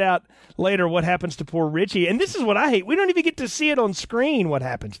find out later what happens to poor Richie. And this is what I hate. We don't even get to see it on screen what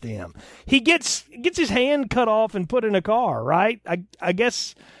happens to him. He gets his hand cut off and put in a car, right? I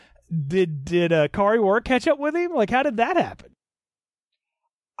guess did Kari Work catch up with him? Like, how did that happen?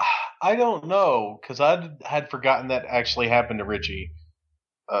 I don't know, because I had forgotten that actually happened to Richie.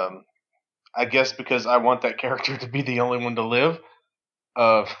 I guess because I want that character to be the only one to live.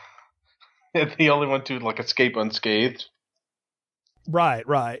 The only one to, escape unscathed.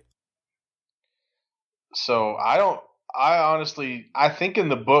 Right. So, I think in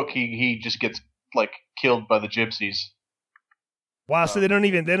the book he just gets, killed by the gypsies. Wow, so they don't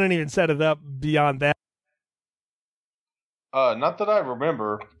even set it up beyond that. Not that I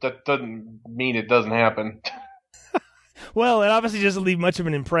remember. That doesn't mean it doesn't happen. Well, it obviously doesn't leave much of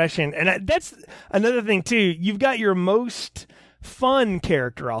an impression. And that's another thing, too. You've got your most fun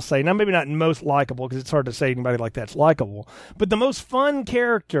character, I'll say. Now, maybe not most likable, because it's hard to say anybody like that's likable. But the most fun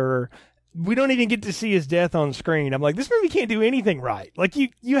character, we don't even get to see his death on screen. I'm like, this movie can't do anything right. Like,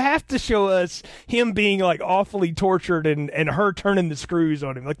 you have to show us him being, awfully tortured and her turning the screws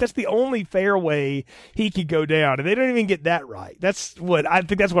on him. Like, that's the only fair way he could go down. And they don't even get that right. That's what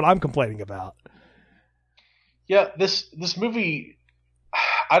I'm complaining about. Yeah, this movie,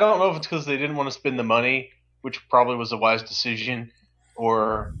 I don't know if it's because they didn't want to spend the money, which probably was a wise decision,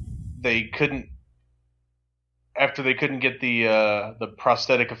 or they couldn't. After they couldn't get the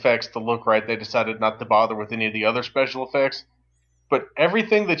prosthetic effects to look right, they decided not to bother with any of the other special effects. But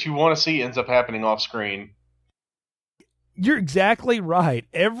everything that you want to see ends up happening off screen. You're exactly right.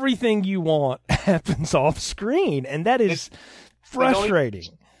 Everything you want happens off screen, and that is frustrating.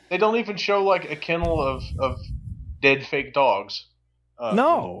 They don't even show a kennel of dead fake dogs.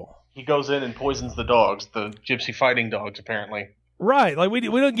 No. He goes in and poisons the dogs, the gypsy fighting dogs, apparently. Right, we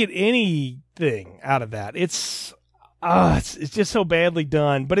don't get anything out of that. It's just so badly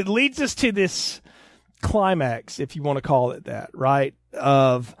done. But it leads us to this climax, if you want to call it that, right?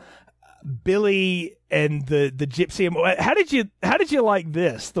 Of Billy and the gypsy. How did you like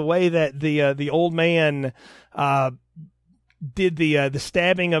this? The way that the old man did the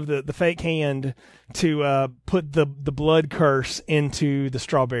stabbing of the fake hand to put the blood curse into the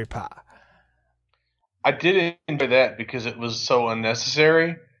strawberry pie. I did enjoy that because it was so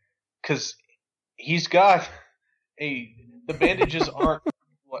unnecessary. Because he's got the bandages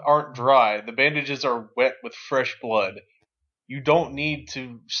aren't dry. The bandages are wet with fresh blood. You don't need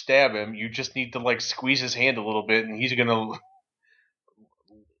to stab him. You just need to squeeze his hand a little bit, and he's gonna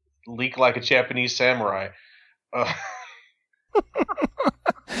leak like a Japanese samurai.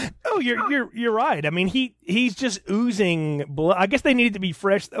 Oh, you're right. I mean, he's just oozing blood. I guess they needed to be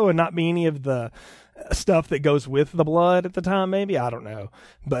fresh though, and not be any of the stuff that goes with the blood at the time. Maybe, I don't know,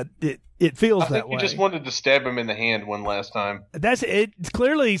 but it feels that way. You just wanted to stab him in the hand one last time. It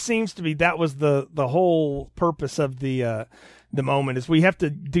clearly seems to be that was the whole purpose of the moment, is we have to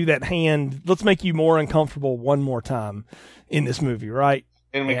do that hand. Let's make you more uncomfortable one more time in this movie, right?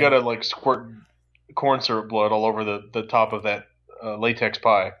 And we gotta squirt corn syrup blood all over the top of that latex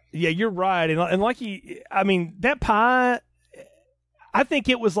pie. Yeah, you're right. And that pie, I think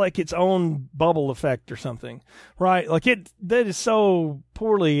it was its own bubble effect or something, right? That is so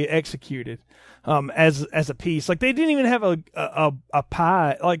poorly executed as a piece. They didn't even have a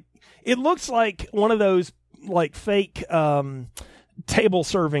pie. It looks like one of those fake table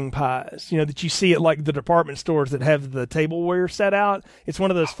serving pies, that you see at the department stores that have the tableware set out. It's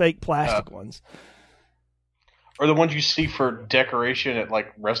one of those fake plastic ones. Or the ones you see for decoration at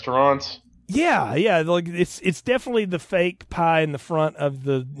restaurants. Yeah. It's definitely the fake pie in the front of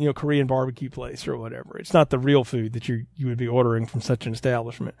the Korean barbecue place or whatever. It's not the real food that you would be ordering from such an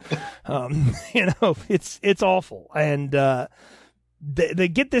establishment. It's awful. And they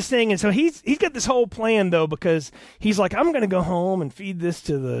get this thing, and so he's got this whole plan though, because he's like, I'm going to go home and feed this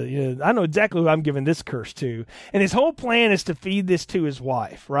to the, I know exactly who I'm giving this curse to, and his whole plan is to feed this to his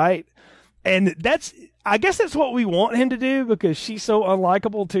wife, right? And I guess that's what we want him to do, because she's so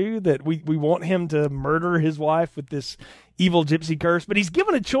unlikable too, that we want him to murder his wife with this evil gypsy curse. But he's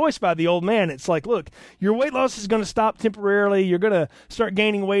given a choice by the old man. It's like, look, your weight loss is going to stop temporarily. You're going to start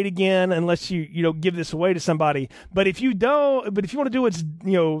gaining weight again unless you don't give this away to somebody. But if you want to do what's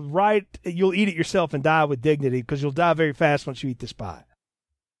right, you'll eat it yourself and die with dignity, because you'll die very fast once you eat this pie.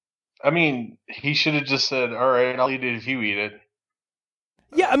 I mean, he should have just said, all right, I'll eat it if you eat it.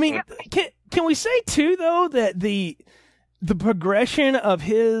 Yeah, I mean, can we say too though that the progression of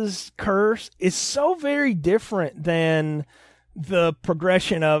his curse is so very different than the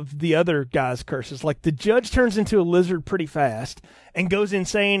progression of the other guy's curses? Like, the judge turns into a lizard pretty fast and goes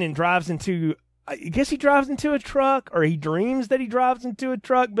insane and drives into, I guess he drives into a truck, or he dreams that he drives into a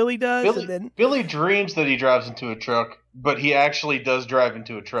truck. Billy does. Billy dreams that he drives into a truck, but he actually does drive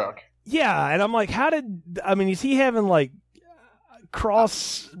into a truck. Yeah, and I'm like, is he having like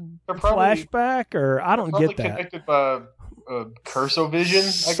cross flashback, or I don't get that. Connected by cursovision,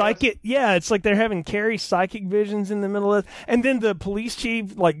 psychic. Yeah, it's like they're having Carrie psychic visions in the middle of it. And then the police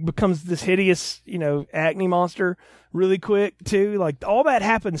chief like becomes this hideous, acne monster really quick too. Like, all that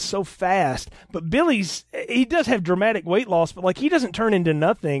happens so fast. But he does have dramatic weight loss, but like, he doesn't turn into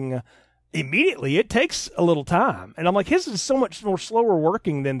nothing immediately. It takes a little time, and I'm like, his is so much more slower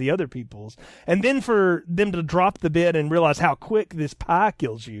working than the other people's. And then for them to drop the bit and realize how quick this pie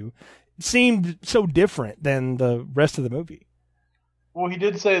kills you seemed so different than the rest of the movie. Well, he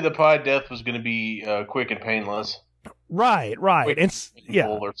did say the pie death was going to be quick and painless. Right. It's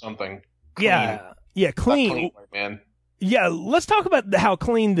or something. Clean. Yeah, clean, man. Yeah, let's talk about how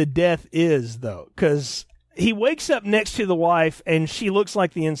clean the death is, though, because he wakes up next to the wife, and she looks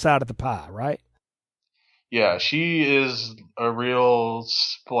like the inside of the pie, right? Yeah, she is a real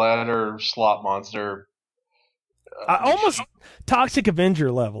splatter slop monster. Almost Toxic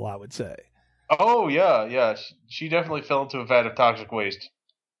Avenger level, I would say. Oh, yeah. She definitely fell into a vat of toxic waste.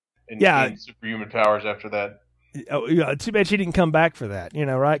 And gained superhuman powers after that. Oh, yeah, too bad she didn't come back for that,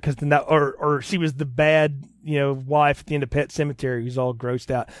 right? Because then or she was the bad, wife at the end of Pet Sematary who's all grossed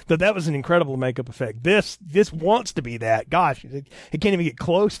out. Though that was an incredible makeup effect. This wants to be that. Gosh, it can't even get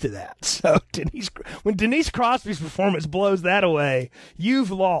close to that. So when Denise Crosby's performance blows that away,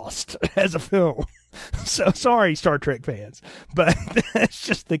 you've lost as a film. So sorry, Star Trek fans, but that's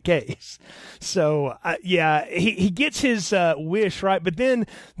just the case. So he gets his wish, right? But then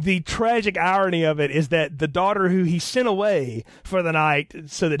the tragic irony of it is that the daughter who he sent away for the night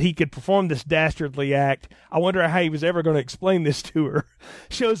so that he could perform this dastardly act, I wonder how he was ever going to explain this to her,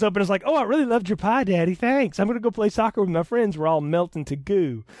 shows up and is like, "Oh, I really loved your pie, Daddy. Thanks. I'm going to go play soccer with my friends. We're all melting to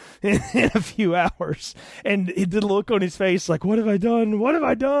goo in a few hours." And the look on his face, like, "What have I done? What have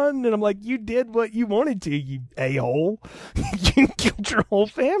I done?" And I'm like, "You did what you wanted to, you a-hole. You killed your whole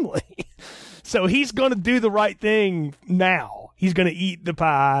family." So he's going to do the right thing now. He's going to eat the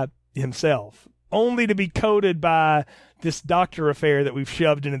pie himself, only to be coated by this doctor affair that we've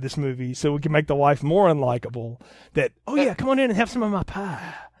shoved into this movie so we can make the wife more unlikable. That, come on in and have some of my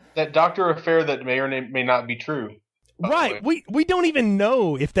pie. That doctor affair that may or may not be true. Right. We don't even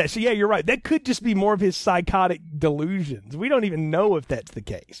know if that's... Yeah, you're right. That could just be more of his psychotic delusions. We don't even know if that's the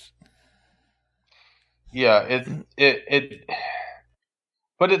case. Yeah,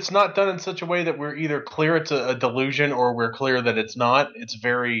 but it's not done in such a way that we're either clear it's a delusion or we're clear that it's not. It's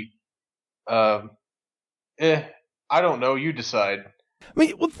very, I don't know. You decide. I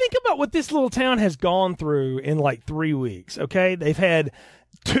mean, well, think about what this little town has gone through in like 3 weeks, okay? They've had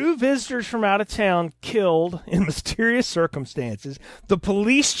 2 visitors from out of town killed in mysterious circumstances. The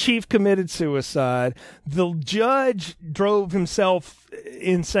police chief committed suicide. The judge drove himself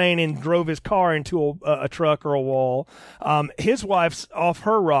insane and drove his car into a truck or a wall. His wife's off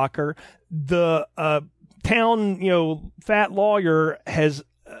her rocker. The town, fat lawyer has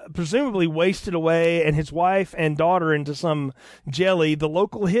presumably wasted away, and his wife and daughter into some jelly. The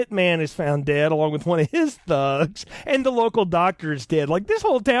local hitman is found dead along with one of his thugs, and the local doctor is dead. Like, this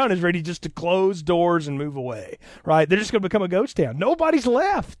whole town is ready just to close doors and move away, right? They're just going to become a ghost town. Nobody's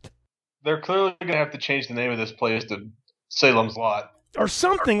left. They're clearly going to have to change the name of this place to Salem's Lot. Or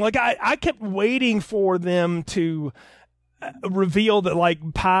something. Like, I kept waiting for them to reveal that,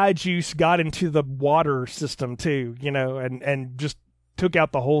 like, pie juice got into the water system too, and just took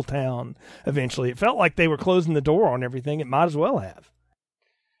out the whole town eventually. It felt like they were closing the door on everything. It might as well have.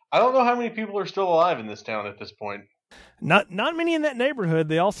 I don't know how many people are still alive in this town at this point. Not many in that neighborhood.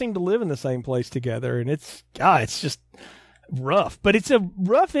 They all seem to live in the same place together, and it's just rough. But it's a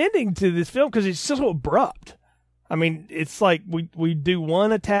rough ending to this film because it's so abrupt. I mean, it's like we do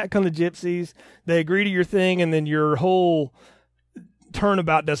one attack on the gypsies, they agree to your thing, and then your whole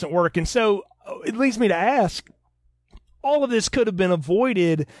turnabout doesn't work. And so it leads me to ask, all of this could have been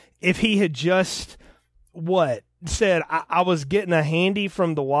avoided if he had just, said, I was getting a handy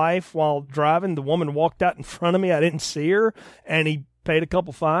from the wife while driving. The woman walked out in front of me. I didn't see her, and he paid a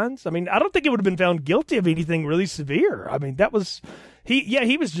couple fines. I mean, I don't think he would have been found guilty of anything really severe. I mean, that was...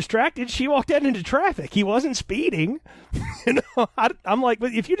 He was distracted. She walked out into traffic. He wasn't speeding. I'm like,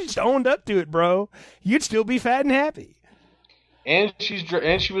 but if you just owned up to it, bro, you'd still be fat and happy. And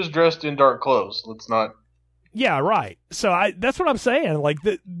she was dressed in dark clothes. Let's not. Yeah, right. So that's what I'm saying. Like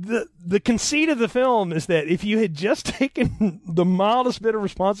the conceit of the film is that if you had just taken the mildest bit of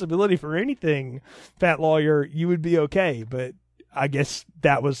responsibility for anything, Fat Lawyer, you would be okay. But I guess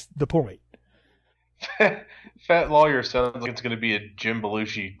that was the point. Fat Lawyer sounds like it's going to be a Jim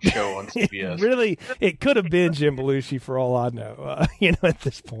Belushi show on CBS. Really, it could have been Jim Belushi for all I know, at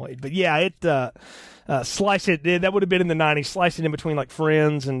this point. But yeah, slice it. That would have been in the 90s. Slice it in between like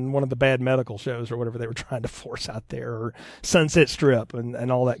Friends and one of the bad medical shows or whatever they were trying to force out there, or Sunset Strip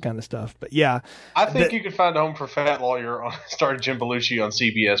and all that kind of stuff. But yeah, I think you could find a home for Fat Lawyer starring Jim Belushi on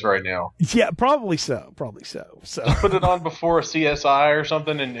CBS right now. Yeah, probably so. So just put it on before a CSI or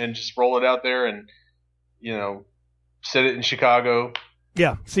something, and just roll it out there and. Set it in Chicago.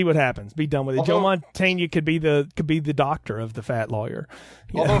 Yeah, see what happens. Be done with it. Joe Mantegna could be the doctor of the Fat Lawyer.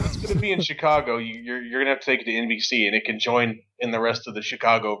 Although if it's going to be in Chicago, you're going to have to take it to NBC, and it can join in the rest of the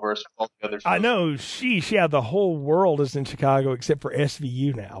Chicago verse. All the other I know. Yeah, the whole world is in Chicago except for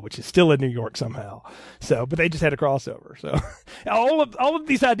SVU now, which is still in New York somehow. So, but they just had a crossover. So, all of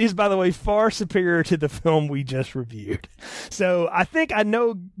these ideas, by the way, far superior to the film we just reviewed. So, I think I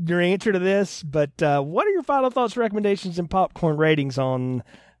know your answer to this, but what are your final thoughts, recommendations, and popcorn ratings on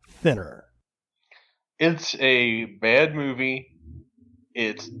Thinner? It's a bad movie.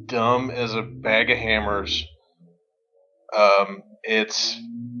 It's dumb as a bag of hammers.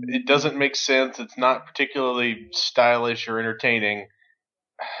 It doesn't make sense. It's not particularly stylish or entertaining.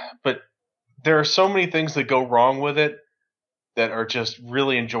 But there are so many things that go wrong with it that are just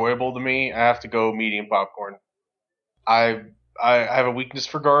really enjoyable to me. I have to go medium popcorn. I have a weakness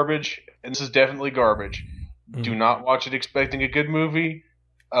for garbage, and this is definitely garbage. Do not watch it expecting a good movie.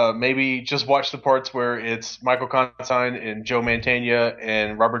 Maybe just watch the parts where it's Michael Constantine and Joe Mantegna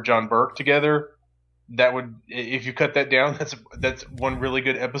and Robert John Burke together. That would, if you cut that down, that's one really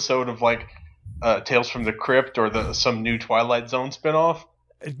good episode of like Tales from the Crypt or some new Twilight Zone spinoff.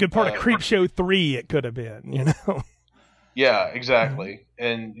 A good part of Creepshow 3 it could have been, Yeah, exactly.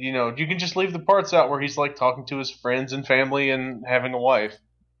 And you can just leave the parts out where he's like talking to his friends and family and having a wife.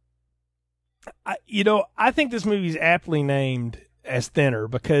 I think this movie is aptly named as Thinner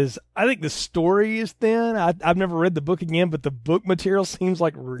because I think the story is thin. I've never read the book again, but the book material seems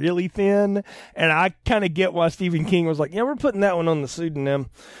like really thin, and I kind of get why Stephen King was like, we're putting that one on the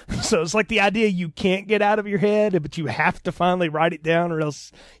pseudonym. So it's like the idea you can't get out of your head, but you have to finally write it down or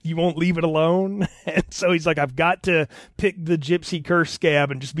else you won't leave it alone. And so he's like, I've got to pick the Gypsy Curse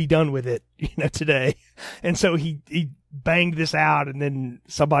scab and just be done with it, today. And so he banged this out, and then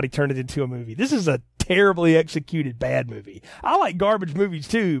somebody turned it into a movie. This is a terribly executed bad movie. I like garbage movies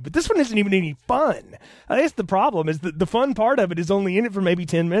too, but this one isn't even any fun. I guess the problem is that the fun part of it is only in it for maybe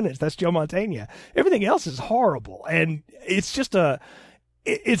 10 minutes. That's Joe Mantegna. Everything else is horrible, and it's just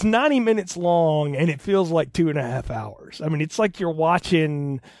it's 90 minutes long, and it feels like 2.5 hours. I mean, it's like you're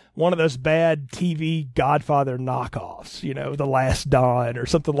watching one of those bad TV Godfather knockoffs, The Last Don or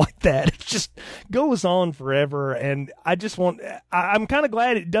something like that. It just goes on forever, and I'm kind of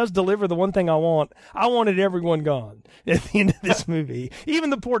glad it does deliver the one thing I want. I wanted everyone gone at the end of this movie. Even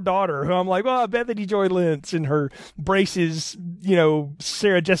the poor daughter, who I'm like, I bet Bethany Joy Lentz and her braces,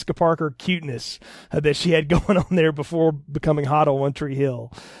 Sarah Jessica Parker cuteness that she had going on there before becoming hot on One Tree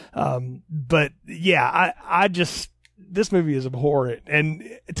Hill. But yeah, this movie is abhorrent, and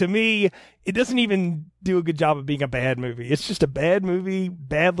to me, it doesn't even do a good job of being a bad movie. It's just a bad movie,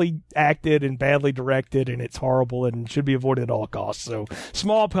 badly acted and badly directed, and it's horrible and should be avoided at all costs. So,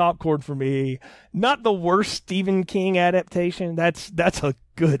 small popcorn for me. Not the worst Stephen King adaptation. That's a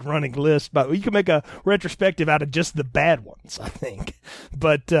good running list, but you can make a retrospective out of just the bad ones, I think.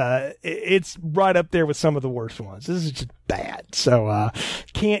 But it's right up there with some of the worst ones. This is just bad. So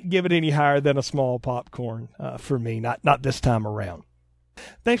can't give it any higher than a small popcorn for me, not this time around.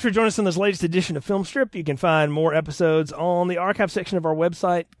 Thanks for joining us on this latest edition of Film Strip. You can find more episodes on the archive section of our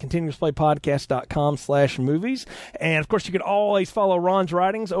website, continuousplaypodcast.com/movies. And, of course, you can always follow Ron's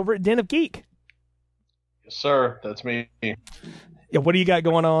writings over at Den of Geek. Sir, that's me. Yeah, what do you got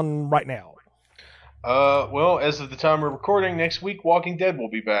going on right now? Well, as of the time we're recording, next week Walking Dead will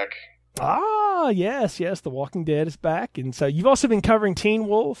be back. Ah, yes, The Walking Dead is back. And so you've also been covering Teen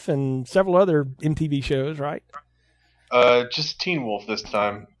Wolf and several other MTV shows, right? Just Teen Wolf this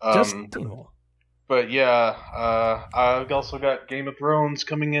time. Just Teen Wolf. But yeah, I've also got Game of Thrones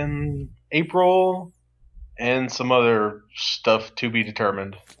coming in April and some other stuff to be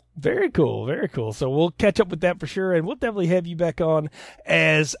determined. Very cool, very cool. So we'll catch up with that for sure, and we'll definitely have you back on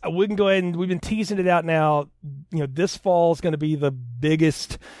as we can go ahead and we've been teasing it out now. You know, this fall is going to be the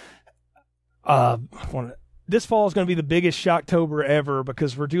biggest. This fall is going to be the biggest Shocktober ever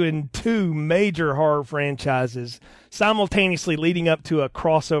because we're doing 2 major horror franchises simultaneously leading up to a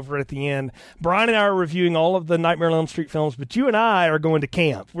crossover at the end. Brian and I are reviewing all of the Nightmare on Elm Street films, but you and I are going to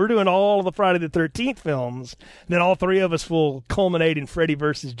camp. We're doing all of the Friday the 13th films. Then all 3 of us will culminate in Freddy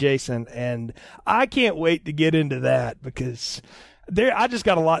versus Jason, and I can't wait to get into that because I just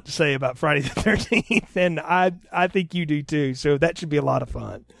got a lot to say about Friday the 13th, and I think you do too, so that should be a lot of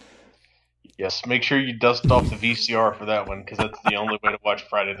fun. Yes, make sure you dust off the VCR for that one because that's the only way to watch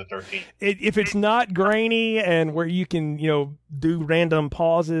Friday the 13th. If it's not grainy and where you can, do random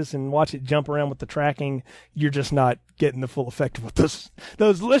pauses and watch it jump around with the tracking, you're just not getting the full effect of what those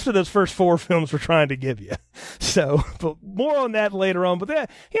list of those first 4 films we're trying to give you. So, but more on that later on. But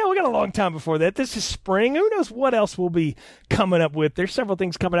we got a long time before that. This is spring. Who knows what else we'll be coming up with? There's several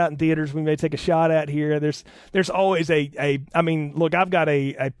things coming out in theaters we may take a shot at here. There's always look, I've got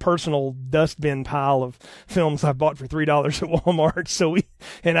a personal dustbin pile of films I've bought for $3 at Walmart. So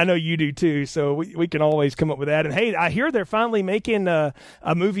and I know you do too. So we can always come up with that. And hey, I hear they're finally making a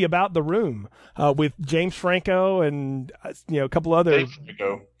movie about The Room with James Franco and a couple other. Dave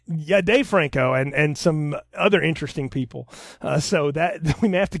Franco. Yeah, Dave Franco and some other interesting people. So that we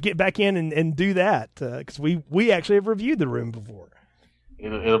may have to get back in and do that because we actually have reviewed The Room before.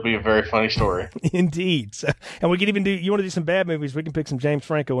 It'll be a very funny story. Indeed. So, and we can even you want to do some bad movies, we can pick some James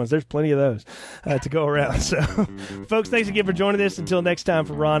Franco ones. There's plenty of those to go around. So, folks, thanks again for joining us. Until next time,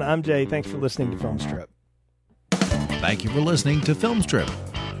 for Ron, I'm Jay. Thanks for listening to Film Strip. Thank you for listening to Film Strip.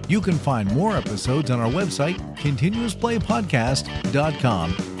 You can find more episodes on our website,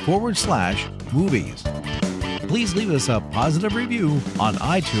 continuousplaypodcast.com/movies. Please leave us a positive review on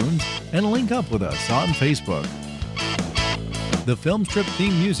iTunes and link up with us on Facebook. The Film Strip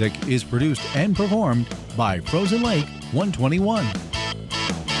theme music is produced and performed by Frozen Lake 121.